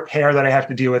no repair that I have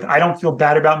to deal with. I don't feel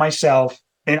bad about myself,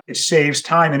 and it saves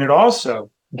time. And it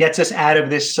also gets us out of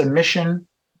this submission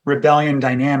rebellion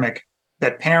dynamic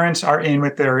that parents are in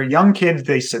with their young kids.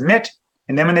 They submit.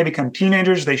 And then when they become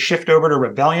teenagers, they shift over to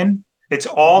rebellion. It's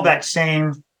all that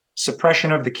same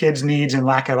suppression of the kids' needs and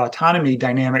lack of autonomy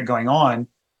dynamic going on.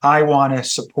 I want to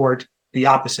support the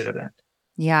opposite of that.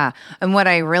 Yeah. And what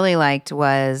I really liked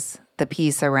was the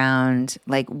piece around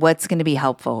like, what's going to be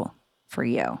helpful for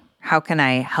you? How can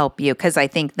I help you? Because I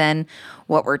think then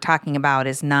what we're talking about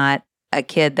is not a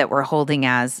kid that we're holding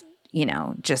as,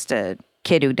 just a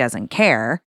kid who doesn't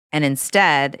care. And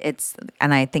instead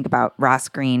and I think about Ross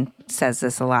Greene says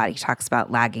this a lot. He talks about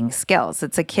lagging skills.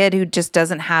 It's a kid who just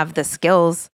doesn't have the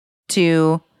skills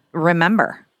to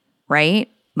remember, right?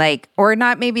 Or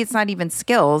not, maybe it's not even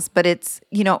skills, but it's,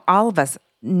 all of us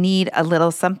need a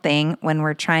little something when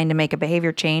we're trying to make a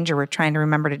behavior change or we're trying to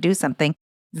remember to do something.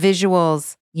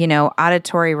 Visuals,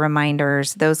 auditory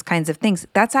reminders, those kinds of things.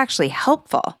 That's actually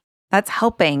helpful. That's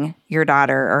helping your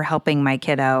daughter or helping my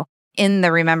kiddo in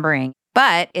the remembering.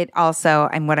 But it also,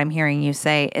 and what I'm hearing you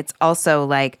say, it's also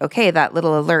like, okay, that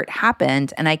little alert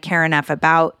happened and I care enough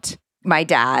about my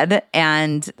dad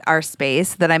and our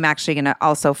space that I'm actually going to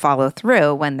also follow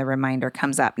through when the reminder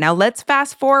comes up. Now let's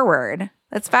fast forward.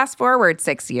 Let's fast forward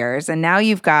 6 years. And now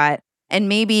you've got, and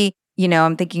maybe,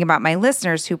 I'm thinking about my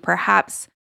listeners who perhaps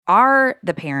are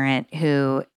the parent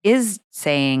who is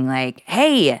saying like,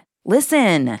 hey,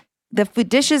 listen, the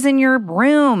dishes in your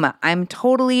room, I'm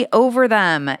totally over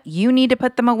them. You need to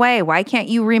put them away. Why can't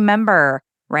you remember?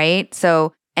 Right?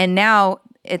 So, and now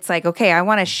it's like, okay, I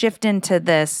want to shift into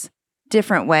this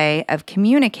different way of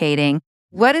communicating.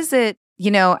 What is it,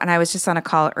 and I was just on a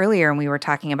call earlier and we were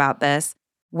talking about this.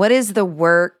 What is the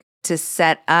work to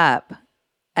set up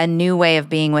a new way of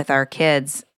being with our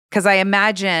kids? Because I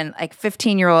imagine like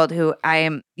 15-year-old who I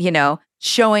am,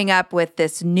 showing up with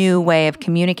this new way of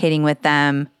communicating with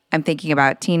them. I'm thinking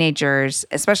about teenagers,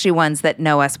 especially ones that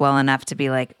know us well enough to be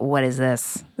like, what is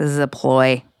this? This is a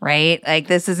ploy, right? Like,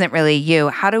 this isn't really you.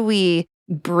 How do we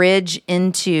bridge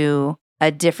into a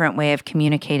different way of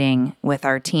communicating with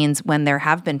our teens when there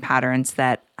have been patterns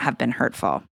that have been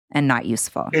hurtful and not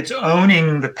useful? It's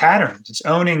owning the patterns. It's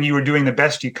owning you were doing the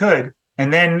best you could,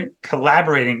 and then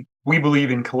collaborating. We believe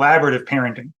in collaborative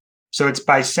parenting. So it's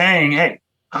by saying, hey,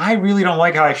 I really don't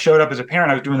like how I showed up as a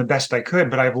parent. I was doing the best I could,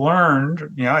 but I've learned,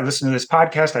 I listened to this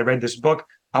podcast, I read this book.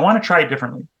 I want to try it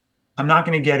differently. I'm not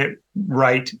going to get it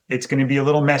right. It's going to be a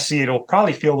little messy. It'll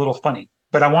probably feel a little funny,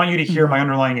 but I want you to hear my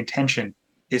underlying intention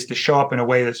is to show up in a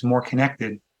way that's more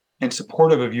connected and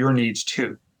supportive of your needs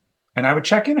too. And I would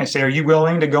check in. I say, are you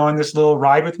willing to go on this little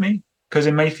ride with me? Because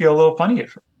it may feel a little funny at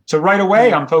first. So right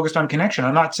away, I'm focused on connection.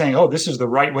 I'm not saying, oh, this is the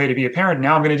right way to be a parent.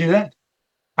 Now I'm going to do that.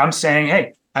 I'm saying,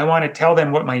 hey, I want to tell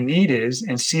them what my need is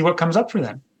and see what comes up for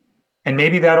them. And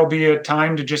maybe that'll be a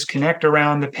time to just connect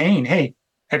around the pain. Hey,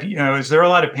 is there a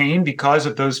lot of pain because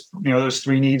of those, those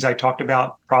 3 needs I talked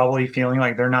about, probably feeling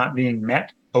like they're not being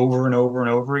met over and over and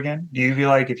over again? Do you feel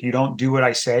like if you don't do what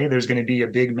I say, there's going to be a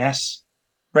big mess?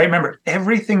 Right? Remember,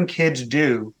 everything kids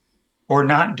do or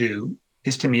not do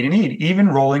is to meet a need, even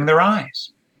rolling their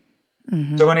eyes.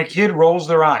 Mm-hmm. So when a kid rolls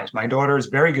their eyes, my daughter is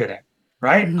very good at it,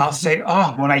 right? Mm-hmm. I'll say,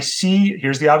 oh,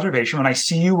 here's the observation. When I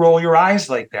see you roll your eyes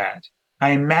like that,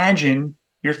 I imagine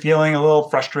you're feeling a little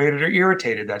frustrated or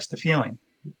irritated. That's the feeling.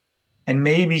 And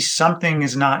maybe something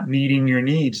is not meeting your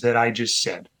needs that I just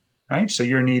said, right? So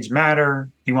your needs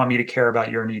matter. You want me to care about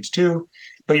your needs too,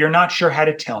 but you're not sure how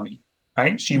to tell me,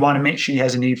 right? So you want to she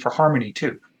has a need for harmony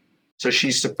too. So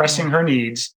she's suppressing her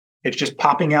needs It's just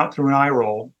popping out through an eye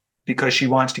roll because she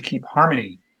wants to keep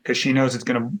harmony, because she knows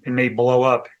it may blow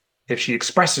up if she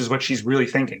expresses what she's really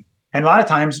thinking. And a lot of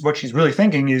times what she's really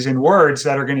thinking is in words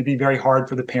that are going to be very hard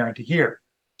for the parent to hear.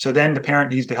 So then the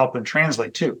parent needs to help them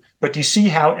translate too. But do you see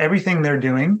how everything they're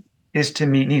doing is to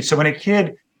meet needs? So when a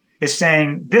kid is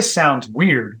saying, this sounds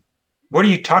weird, what are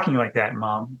you talking like that,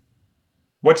 Mom?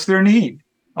 What's their need?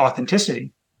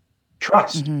 Authenticity,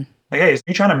 trust. Like, hey, is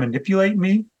he trying to manipulate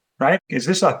me? Right? Is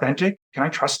this authentic? Can I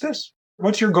trust this?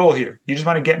 What's your goal here? You just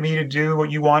want to get me to do what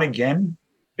you want again,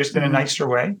 just in a nicer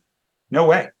way? No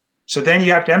way. So then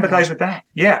you have to empathize with that.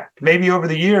 Yeah, maybe over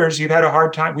the years, you've had a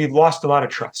hard time. We've lost a lot of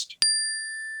trust.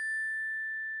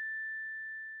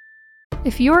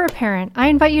 If you're a parent, I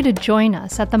invite you to join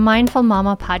us at the Mindful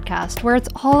Mama podcast, where it's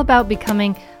all about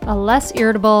becoming a less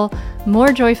irritable,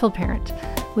 more joyful parent.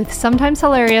 With sometimes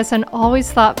hilarious and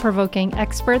always thought-provoking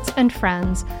experts and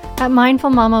friends, at Mindful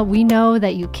Mama, we know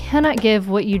that you cannot give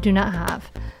what you do not have.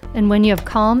 And when you have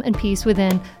calm and peace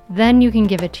within, then you can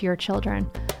give it to your children.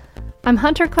 I'm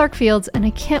Hunter Clark Fields, and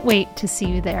I can't wait to see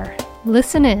you there.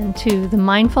 Listen in to the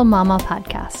Mindful Mama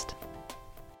podcast.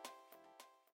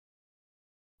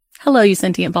 Hello, you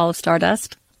sentient ball of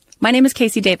stardust. My name is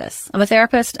Casey Davis. I'm a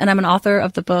therapist, and I'm an author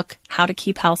of the book, How to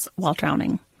Keep House While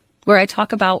Drowning, where I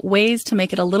talk about ways to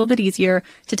make it a little bit easier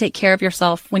to take care of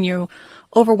yourself when you're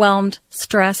overwhelmed,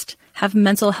 stressed, have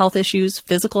mental health issues,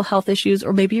 physical health issues,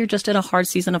 or maybe you're just in a hard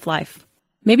season of life.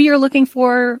 Maybe you're looking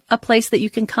for a place that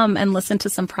you can come and listen to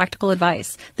some practical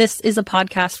advice. This is a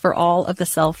podcast for all of the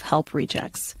self-help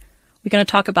rejects. We're going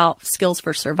to talk about skills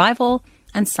for survival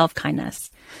and self-kindness.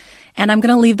 And I'm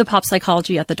going to leave the pop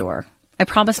psychology at the door. I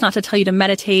promise not to tell you to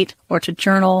meditate or to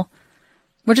journal.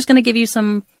 We're just going to give you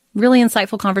some really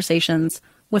insightful conversations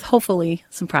with hopefully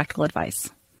some practical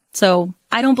advice. So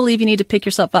I don't believe you need to pick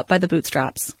yourself up by the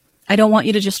bootstraps. I don't want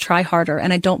you to just try harder,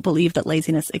 and I don't believe that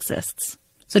laziness exists.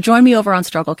 So join me over on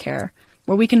Struggle Care,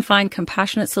 where we can find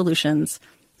compassionate solutions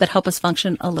that help us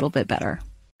function a little bit better.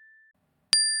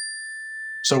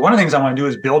 So one of the things I want to do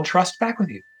is build trust back with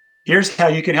you. Here's how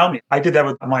you can help me. I did that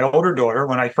with my older daughter.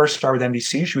 When I first started with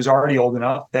NBC, she was already old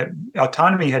enough that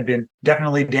autonomy had been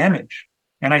definitely damaged.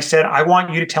 And I said, I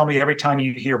want you to tell me every time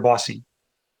you hear bossy.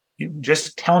 You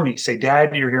just tell me, say,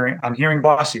 Dad, I'm hearing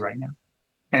bossy right now.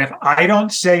 And if I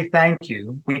don't say thank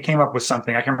you, we came up with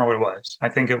something. I can't remember what it was. I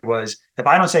think it was, if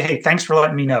I don't say, hey, thanks for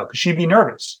letting me know, because she'd be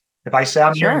nervous. If I say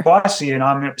I'm hearing bossy and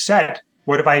I'm upset,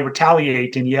 what if I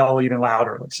retaliate and yell even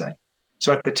louder, let's say?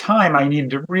 So at the time, I needed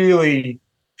to really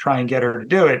try and get her to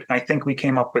do it. And I think we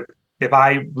came up with, if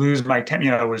I lose my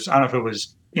temper, it was, I don't know if it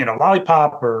was,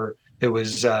 lollipop or it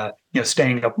was,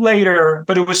 staying up later,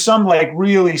 but it was some like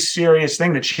really serious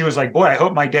thing that she was like, boy, I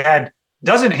hope my dad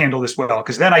doesn't handle this well,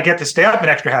 because then I get to stay up an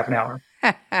extra half an hour,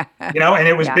 and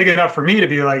it was big enough for me to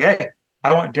be like, hey,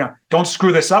 don't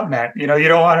screw this up, Matt. You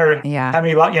don't want her to have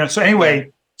me, so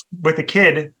anyway, with the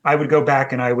kid, I would go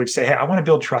back and I would say, hey, I want to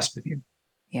build trust with you.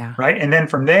 Yeah. Right. And then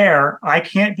from there, I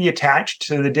can't be attached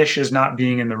to the dishes not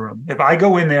being in the room. If I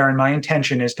go in there and my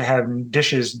intention is to have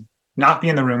dishes not be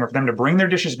in the room or for them to bring their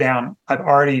dishes down, I've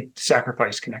already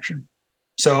sacrificed connection.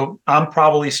 So I'm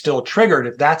probably still triggered.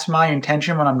 If that's my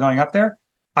intention when I'm going up there,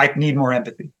 I need more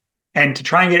empathy. And to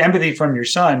try and get empathy from your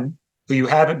son, who you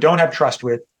don't have trust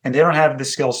with, and they don't have the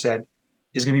skill set,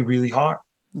 is going to be really hard.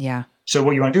 Yeah. So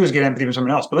what you want to do is get empathy from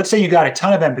someone else. But let's say you got a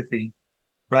ton of empathy,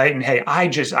 right? And hey, I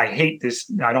hate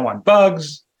this. I don't want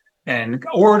bugs and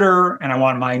order, and I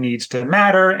want my needs to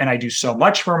matter. And I do so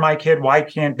much for my kid. Why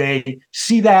can't they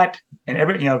see that? And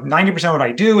 90% of what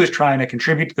I do is trying to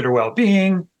contribute to their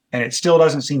well-being, and it still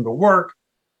doesn't seem to work.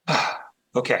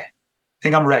 Okay, I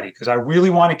think I'm ready because I really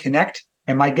want to connect.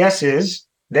 And my guess is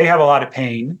they have a lot of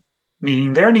pain,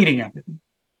 meaning they're needing empathy.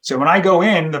 So when I go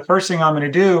in, the first thing I'm going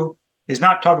to do is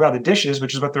not talk about the dishes,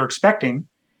 which is what they're expecting.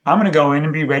 I'm going to go in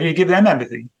and be ready to give them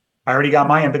empathy. I already got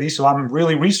my empathy, so I'm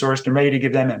really resourced and ready to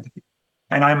give them empathy.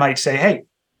 And I might say, hey,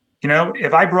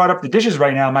 if I brought up the dishes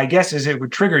right now, my guess is it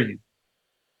would trigger you.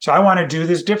 So I want to do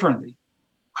this differently.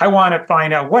 I want to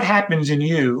find out what happens in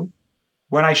you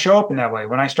when I show up in that way.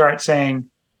 When I start saying,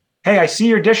 hey, I see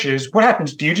your dishes. What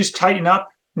happens? Do you just tighten up?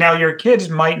 Now, your kids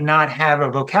might not have a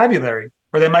vocabulary,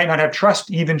 or they might not have trust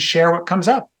to even share what comes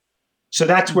up. So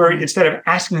that's where instead of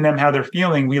asking them how they're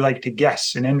feeling, we like to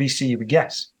guess. In NBC, you would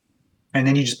guess. And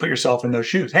then you just put yourself in those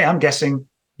shoes. Hey, I'm guessing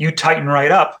you tighten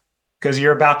right up because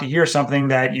you're about to hear something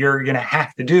that you're going to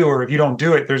have to do. Or if you don't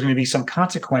do it, there's going to be some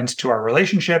consequence to our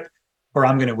relationship, or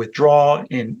I'm going to withdraw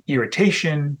in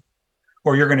irritation,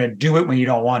 or you're going to do it when you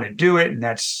don't want to do it. And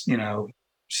that's,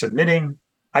 submitting.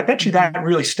 I bet you that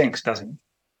really stinks, doesn't it?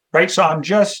 Right. So I'm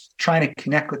just trying to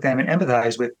connect with them and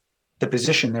empathize with, the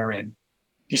position they're in.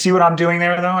 You see what I'm doing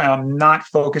there, though? I'm not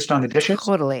focused on the dishes.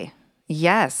 Totally.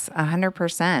 Yes,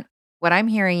 100%. What I'm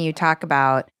hearing you talk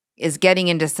about is getting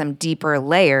into some deeper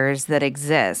layers that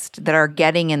exist that are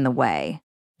getting in the way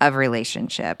of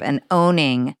relationship, and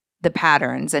owning the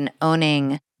patterns and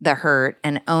owning the hurt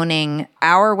and owning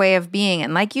our way of being.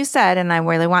 And like you said, and I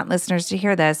really want listeners to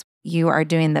hear this, you are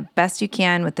doing the best you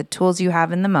can with the tools you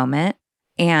have in the moment.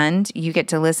 And you get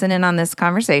to listen in on this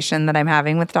conversation that I'm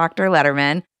having with Dr.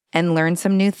 Lederman and learn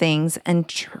some new things and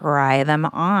try them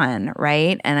on,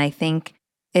 right? And I think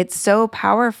it's so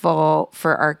powerful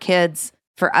for our kids,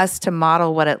 for us to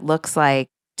model what it looks like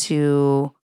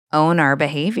to own our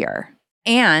behavior,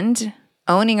 and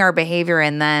owning our behavior.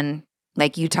 And then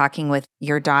like you talking with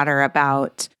your daughter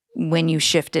about when you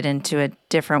shifted into a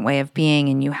different way of being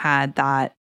and you had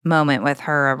that moment with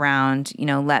her around,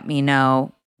 let me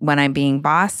know when I'm being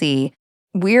bossy.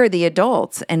 We're the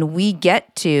adults and we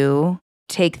get to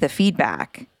take the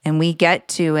feedback, and we get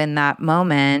to, in that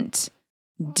moment,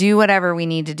 do whatever we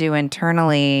need to do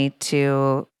internally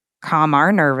to calm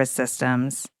our nervous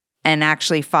systems and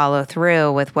actually follow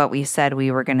through with what we said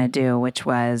we were going to do, which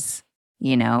was,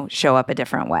 show up a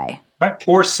different way. Right?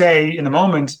 Or say in the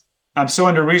moment, I'm so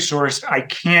under-resourced, I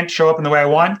can't show up in the way I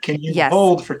want. Can you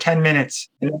hold for 10 minutes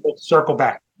and then we'll circle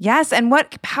back? Yes. And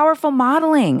what powerful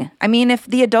modeling. I mean, if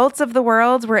the adults of the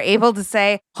world were able to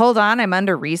say, hold on, I'm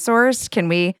under-resourced. Can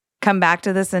we come back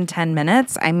to this in 10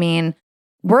 minutes? I mean,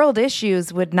 world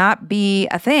issues would not be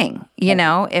a thing,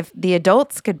 if the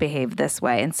adults could behave this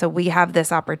way. And so we have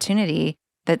this opportunity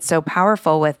that's so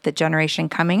powerful with the generation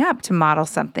coming up to model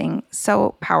something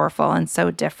so powerful and so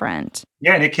different.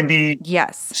 Yeah, and it can be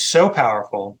so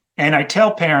powerful. And I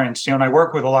tell parents, and I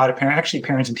work with a lot of parents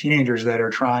and teenagers that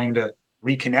are trying to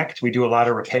reconnect. We do a lot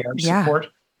of repair support.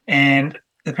 And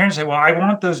the parents say, well, I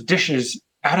want those dishes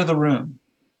out of the room.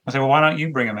 I say, well, why don't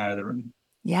you bring them out of the room?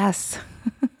 Yes.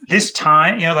 This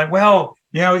time,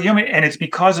 and it's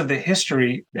because of the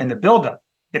history and the buildup.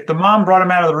 If the mom brought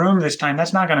him out of the room this time,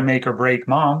 that's not going to make or break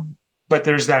mom. But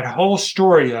there's that whole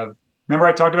story of, remember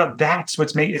I talked about that's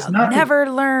what's making, it's not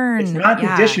learn. It's not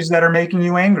the dishes that are making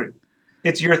you angry.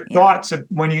 It's your thoughts of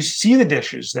when you see the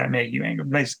dishes that make you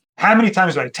angry. How many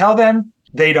times do I tell them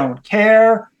they don't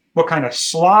care? What kind of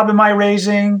slob am I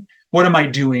raising? What am I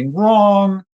doing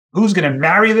wrong? Who's going to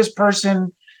marry this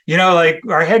person?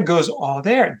 Our head goes all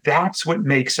there. That's what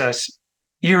makes us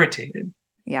irritated.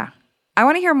 Yeah. I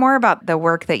want to hear more about the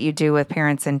work that you do with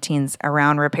parents and teens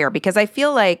around repair, because I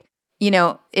feel like,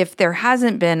 if there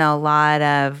hasn't been a lot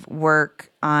of work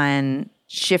on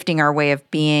shifting our way of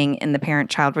being in the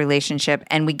parent-child relationship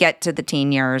and we get to the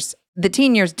teen years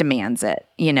demands it,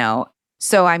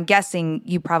 So I'm guessing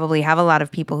you probably have a lot of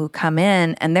people who come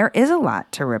in and there is a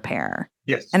lot to repair.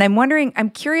 Yes. And I'm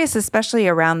curious, especially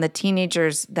around the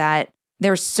teenagers, that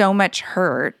there's so much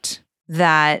hurt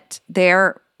that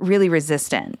they're really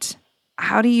resistant.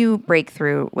 How do you break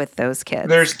through with those kids?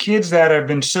 There's kids that have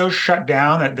been so shut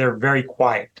down that they're very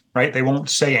quiet, right? They won't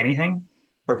say anything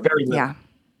or very little. Yeah.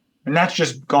 And that's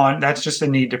just gone. That's just a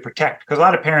need to protect. Because a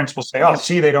lot of parents will say, oh,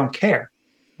 see, they don't care.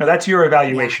 Now, that's your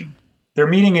evaluation. Yeah. They're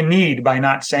meeting a need by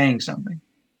not saying something.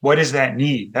 What is that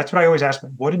need? That's what I always ask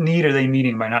them. What need are they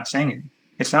meeting by not saying it?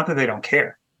 It's not that they don't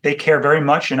care. They care very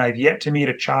much. And I've yet to meet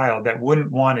a child that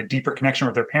wouldn't want a deeper connection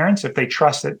with their parents if they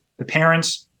trust that the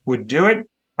parents would do it,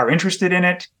 are interested in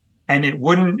it, and it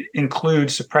wouldn't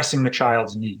include suppressing the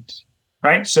child's needs,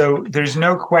 right? So there's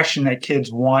no question that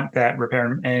kids want that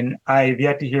repair. And I've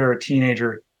yet to hear a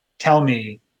teenager tell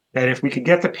me that if we could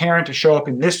get the parent to show up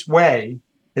in this way,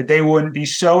 that they wouldn't be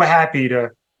so happy to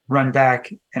run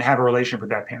back and have a relationship with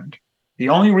that parent. The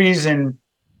only reason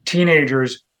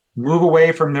teenagers move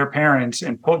away from their parents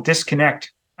and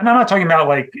disconnect, and I'm not talking about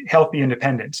like healthy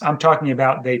independence, I'm talking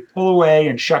about they pull away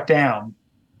and shut down,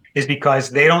 is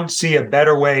because they don't see a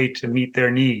better way to meet their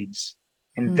needs.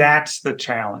 And that's the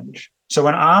challenge. So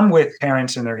when I'm with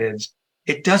parents and their kids,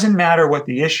 it doesn't matter what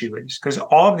the issue is, because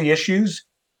all of the issues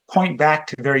point back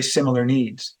to very similar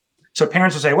needs. So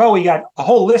parents will say, well, we got a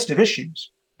whole list of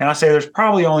issues. And I'll say, there's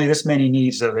probably only this many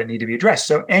needs though that need to be addressed.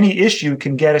 So any issue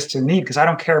can get us to need, because I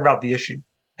don't care about the issue.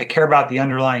 I care about the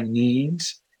underlying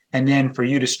needs. And then for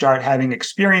you to start having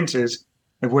experiences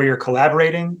of where you're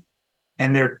collaborating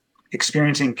and they're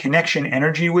experiencing connection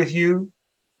energy with you.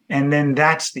 And then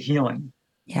that's the healing.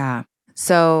 Yeah.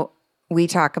 So we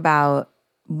talk about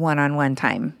one-on-one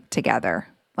time together,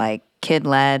 like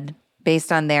kid-led,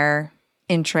 based on their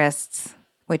interests,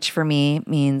 which for me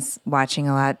means watching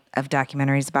a lot of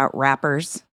documentaries about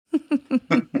rappers,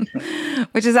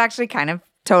 which is actually kind of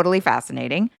totally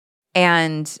fascinating.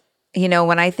 And,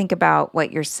 when I think about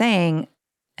what you're saying,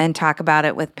 and talk about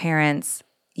it with parents,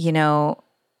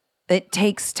 it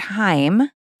takes time.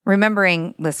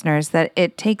 Remembering, listeners, that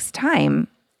it takes time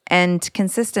and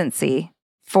consistency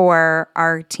for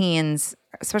our teens,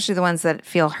 especially the ones that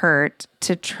feel hurt,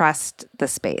 to trust the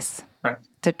space, Right.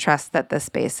 To trust that the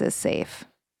space is safe.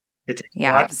 It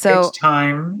takes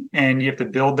time, and you have to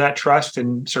build that trust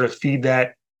and sort of feed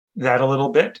that a little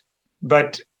bit.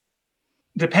 But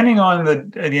depending on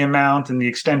the amount and the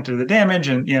extent of the damage,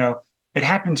 and it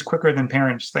happens quicker than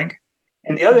parents think.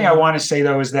 And the other thing I want to say,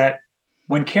 though, is that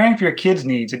when caring for your kids'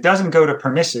 needs, it doesn't go to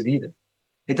permissive either.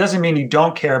 It doesn't mean you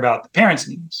don't care about the parents'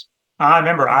 needs.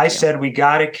 Remember, I said we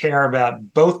got to care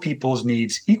about both people's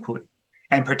needs equally,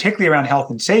 and particularly around health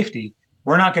and safety.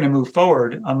 We're not going to move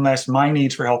forward unless my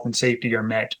needs for health and safety are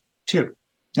met too.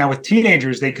 Now, with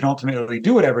teenagers, they can ultimately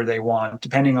do whatever they want,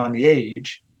 depending on the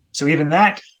age. So even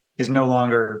that is no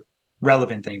longer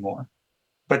relevant anymore.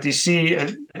 But you see,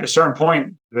 at a certain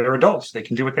point, they're adults. They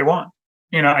can do what they want.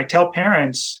 I tell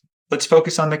parents, let's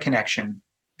focus on the connection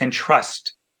and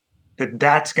trust that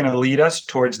that's going to lead us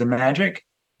towards the magic.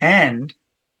 And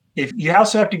if you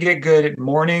also have to get good at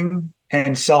mourning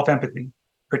and self-empathy,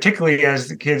 particularly as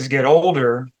the kids get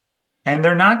older, and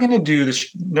they're not going to do this.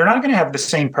 They're not going to have the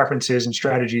same preferences and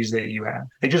strategies that you have.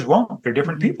 They just won't. They're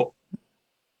different people.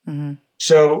 Mm-hmm.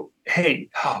 So, hey,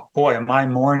 oh boy, am I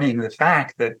mourning the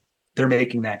fact that they're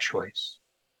making that choice.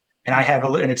 And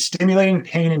and it's stimulating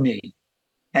pain in me.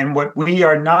 And what we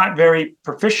are not very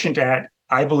proficient at,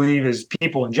 I believe, as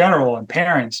people in general and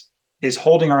parents, is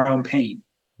holding our own pain.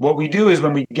 What we do is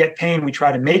when we get pain, we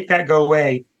try to make that go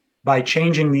away by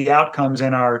changing the outcomes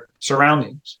in our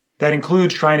surroundings. That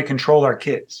includes trying to control our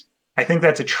kids. I think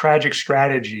that's a tragic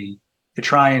strategy to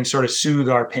try and sort of soothe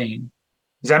our pain.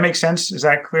 Does that make sense? Is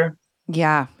that clear?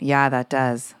 Yeah, that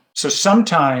does. So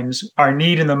sometimes our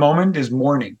need in the moment is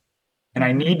mourning. And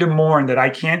I need to mourn that I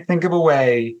can't think of a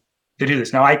way to do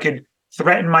this. Now, I could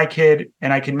threaten my kid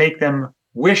and I can make them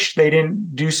wish they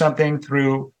didn't do something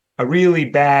through a really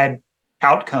bad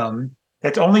outcome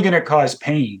that's only going to cause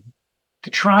pain, to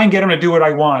try and get them to do what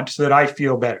I want so that I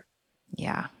feel better.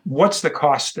 Yeah. What's the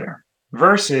cost there?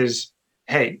 Versus,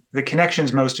 hey, the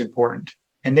connection's most important.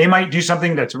 And they might do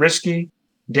something that's risky,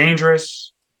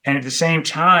 dangerous, and at the same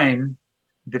time,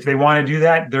 if they want to do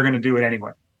that, they're going to do it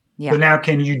anyway. Yeah. So now,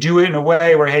 can you do it in a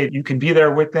way where, hey, you can be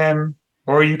there with them,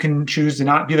 or you can choose to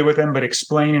not be there with them, but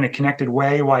explain in a connected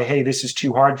way why, hey, this is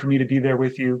too hard for me to be there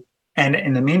with you. And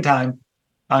in the meantime,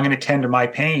 I'm going to tend to my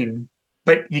pain.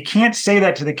 But you can't say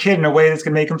that to the kid in a way that's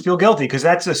going to make them feel guilty, because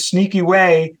that's a sneaky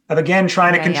way of, again,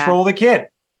 trying to control the kid.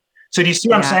 So do you see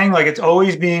what I'm saying? Like, it's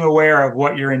always being aware of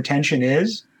what your intention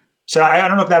is. So I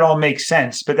don't know if that all makes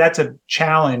sense, but that's a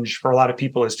challenge for a lot of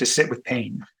people, is to sit with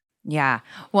pain. Yeah.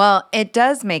 Well, it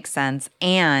does make sense.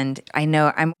 And I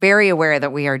know I'm very aware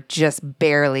that we are just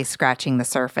barely scratching the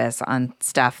surface on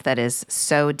stuff that is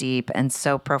so deep and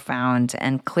so profound,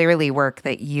 and clearly work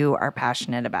that you are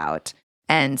passionate about.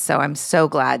 And so I'm so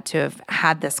glad to have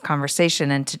had this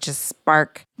conversation and to just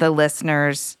spark the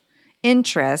listeners'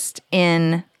 interest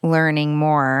in learning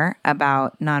more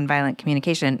about nonviolent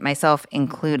communication, myself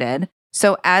included.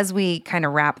 So as we kind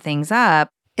of wrap things up,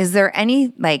 is there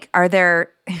any, are there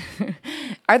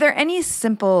any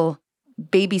simple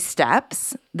baby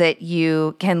steps that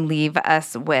you can leave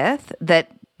us with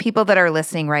that people that are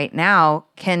listening right now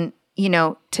can,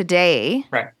 today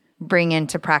bring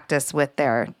into practice with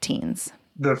their teens?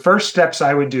 The first steps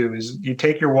I would do is you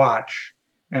take your watch,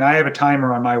 and I have a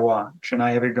timer on my watch, and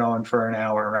I have it going for an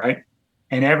hour, right?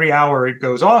 And every hour it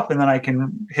goes off, and then I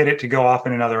can hit it to go off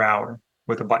in another hour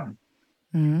with a button.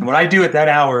 Mm-hmm. And what I do at that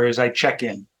hour is I check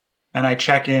in. And I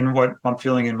check in what I'm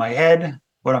feeling in my head,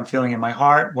 what I'm feeling in my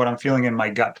heart, what I'm feeling in my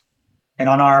gut. And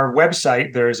on our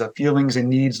website, there's a feelings and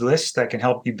needs list that can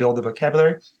help you build the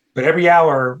vocabulary. But every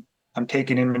hour, I'm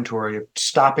taking inventory of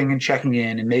stopping and checking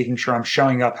in and making sure I'm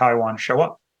showing up how I want to show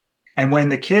up. And when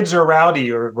the kids are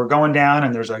rowdy or we're going down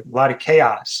and there's a lot of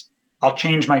chaos, I'll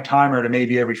change my timer to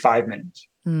maybe every 5 minutes.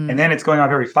 And then it's going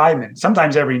off every 5 minutes,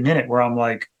 sometimes every minute, where I'm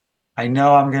like, I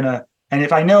know I'm going to. And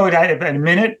if I know it at a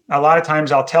minute, a lot of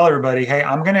times I'll tell everybody, hey,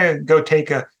 I'm going to go take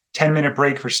a 10-minute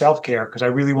break for self-care because I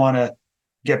really want to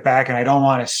get back and I don't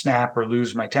want to snap or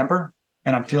lose my temper.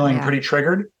 And I'm feeling pretty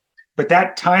triggered. But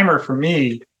that timer for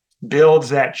me builds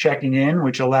that checking in,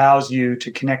 which allows you to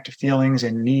connect to feelings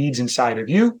and needs inside of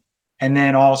you. And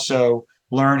then also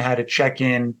learn how to check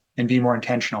in and be more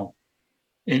intentional,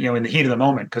 in the heat of the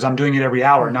moment, because I'm doing it every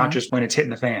hour, not just when it's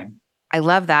hitting the fan. I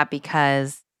love that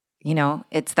because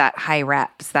it's that high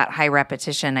reps, that high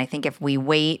repetition. I think if we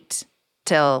wait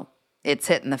till it's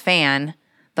hitting the fan,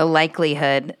 the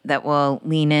likelihood that we'll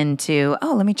lean into,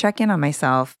 oh, let me check in on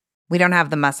myself. We don't have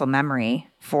the muscle memory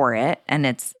for it, and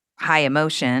it's high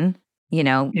emotion,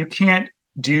 You can't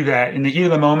do that. In the heat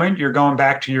of the moment, you're going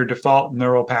back to your default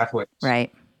neural pathways.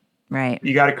 Right.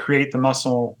 You got to create the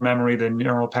muscle memory, the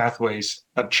neural pathways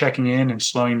of checking in and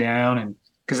slowing down. And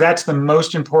because that's the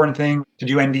most important thing to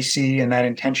do NDC, and that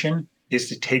intention is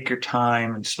to take your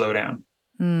time and slow down.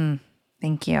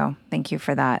 Thank you. Thank you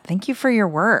for that. Thank you for your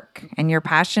work and your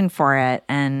passion for it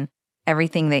and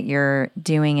everything that you're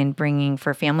doing and bringing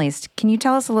for families. Can you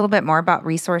tell us a little bit more about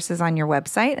resources on your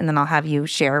website? And then I'll have you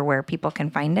share where people can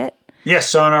find it. Yes.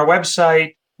 So on our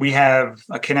website, we have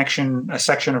a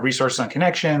section of resources on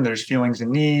connection. There's feelings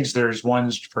and needs. There's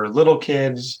ones for little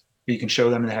kids. You can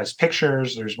show them that has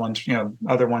pictures. There's ones,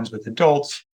 other ones with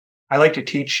adults. I like to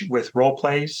teach with role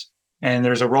plays. And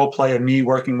there's a role play of me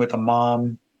working with a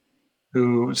mom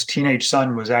whose teenage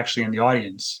son was actually in the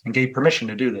audience and gave permission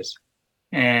to do this.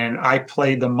 And I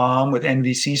played the mom with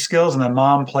NVC skills, and the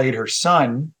mom played her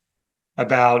son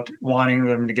about wanting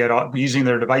them to get off using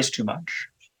their device too much.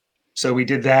 So we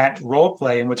did that role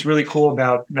play. And what's really cool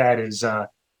about that is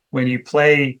when she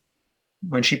played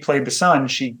the son,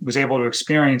 she was able to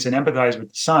experience and empathize with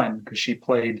the son because she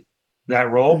played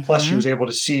that role. Mm-hmm. Plus, she was able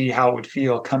to see how it would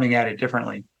feel coming at it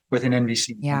differently with an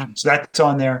NVC. Yeah. So that's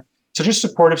on there. So just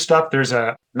supportive stuff. There's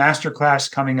a masterclass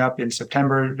coming up in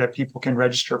September that people can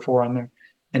register for on there.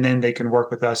 And then they can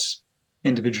work with us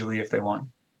individually if they want.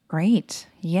 Great.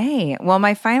 Yay. Well,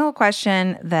 my final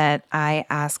question that I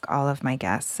ask all of my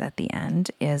guests at the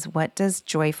end is, what does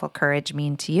joyful courage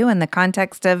mean to you in the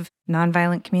context of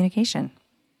nonviolent communication?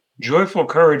 Joyful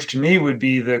courage to me would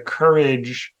be the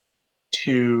courage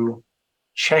to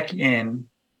check in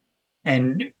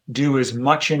and do as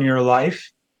much in your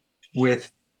life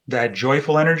with that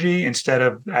joyful energy instead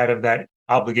of out of that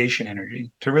obligation energy,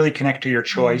 to really connect to your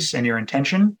choice and your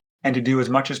intention, and to do as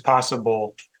much as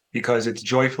possible because it's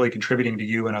joyfully contributing to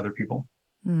you and other people.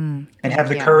 And have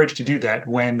the courage to do that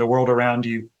when the world around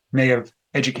you may have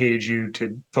educated you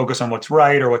to focus on what's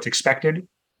right or what's expected.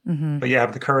 But you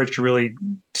have the courage to really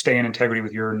stay in integrity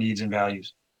with your needs and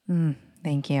values.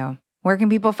 Thank you. Where can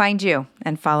people find you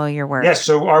and follow your work? Yes.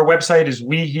 So our website is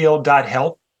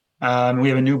weheal.health. We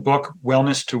have a new book,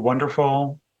 Wellness to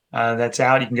Wonderful, that's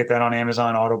out. You can get that on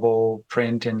Amazon, Audible,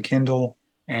 print, and Kindle.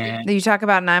 And you talk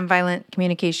about nonviolent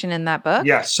communication in that book?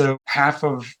 Yeah. So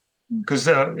because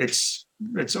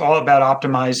it's all about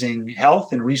optimizing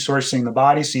health and resourcing the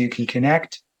body so you can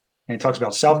connect. And it talks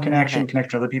about self-connection,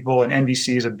 connection to other people. And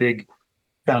NVC is a big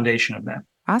foundation of that.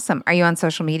 Awesome. Are you on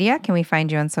social media? Can we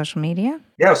find you on social media?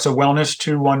 Yeah. So Wellness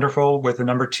to Wonderful with the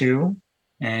number 2.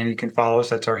 And you can follow us.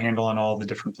 That's our handle on all the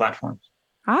different platforms.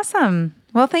 Awesome.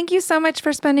 Well, thank you so much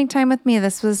for spending time with me.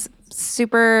 This was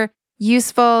super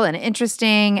useful and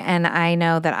interesting. And I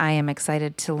know that I am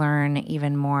excited to learn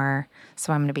even more.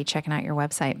 So I'm going to be checking out your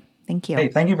website. Thank you. Hey,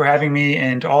 thank you for having me.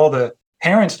 And all the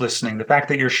parents listening, the fact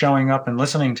that you're showing up and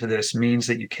listening to this means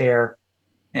that you care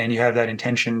and you have that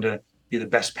intention to be the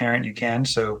best parent you can.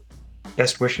 So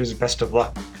best wishes, best of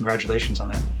luck. Congratulations on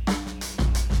that.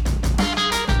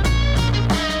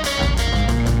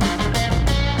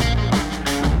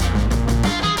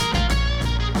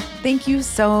 Thank you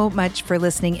so much for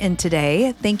listening in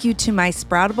today. Thank you to my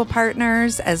Sproutable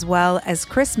partners, as well as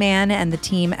Chris Mann and the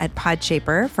team at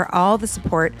Podshaper for all the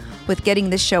support with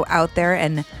getting this show out there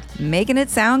and making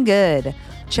it sound good.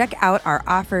 Check out our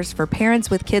offers for parents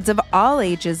with kids of all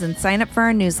ages and sign up for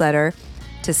our newsletter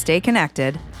to stay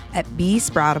connected at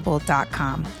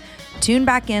besproutable.com. Tune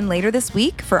back in later this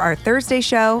week for our Thursday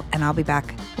show, and I'll be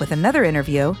back with another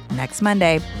interview next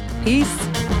Monday. Peace.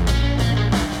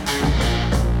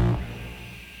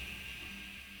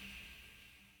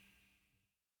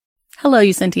 Hello,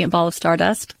 you sentient ball of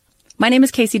stardust. My name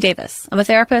is Casey Davis. I'm a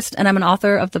therapist, and I'm an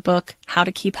author of the book, How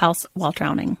to Keep House While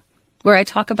Drowning, where I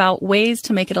talk about ways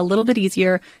to make it a little bit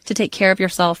easier to take care of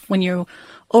yourself when you're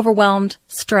overwhelmed,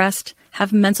 stressed,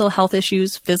 have mental health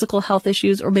issues, physical health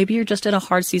issues, or maybe you're just in a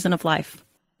hard season of life.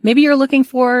 Maybe you're looking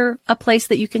for a place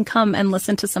that you can come and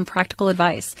listen to some practical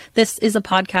advice. This is a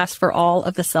podcast for all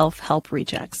of the self-help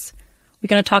rejects. We're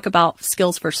going to talk about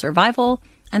skills for survival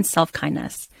and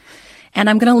self-kindness. And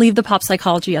I'm going to leave the pop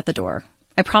psychology at the door.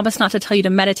 I promise not to tell you to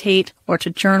meditate or to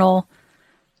journal.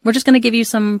 We're just going to give you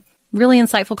some really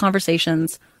insightful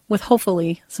conversations with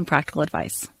hopefully some practical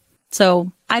advice.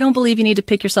 So I don't believe you need to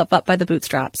pick yourself up by the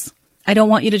bootstraps. I don't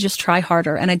want you to just try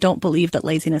harder, and I don't believe that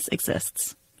laziness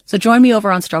exists. So join me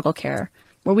over on Struggle Care,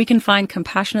 where we can find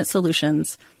compassionate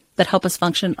solutions that help us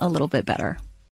function a little bit better.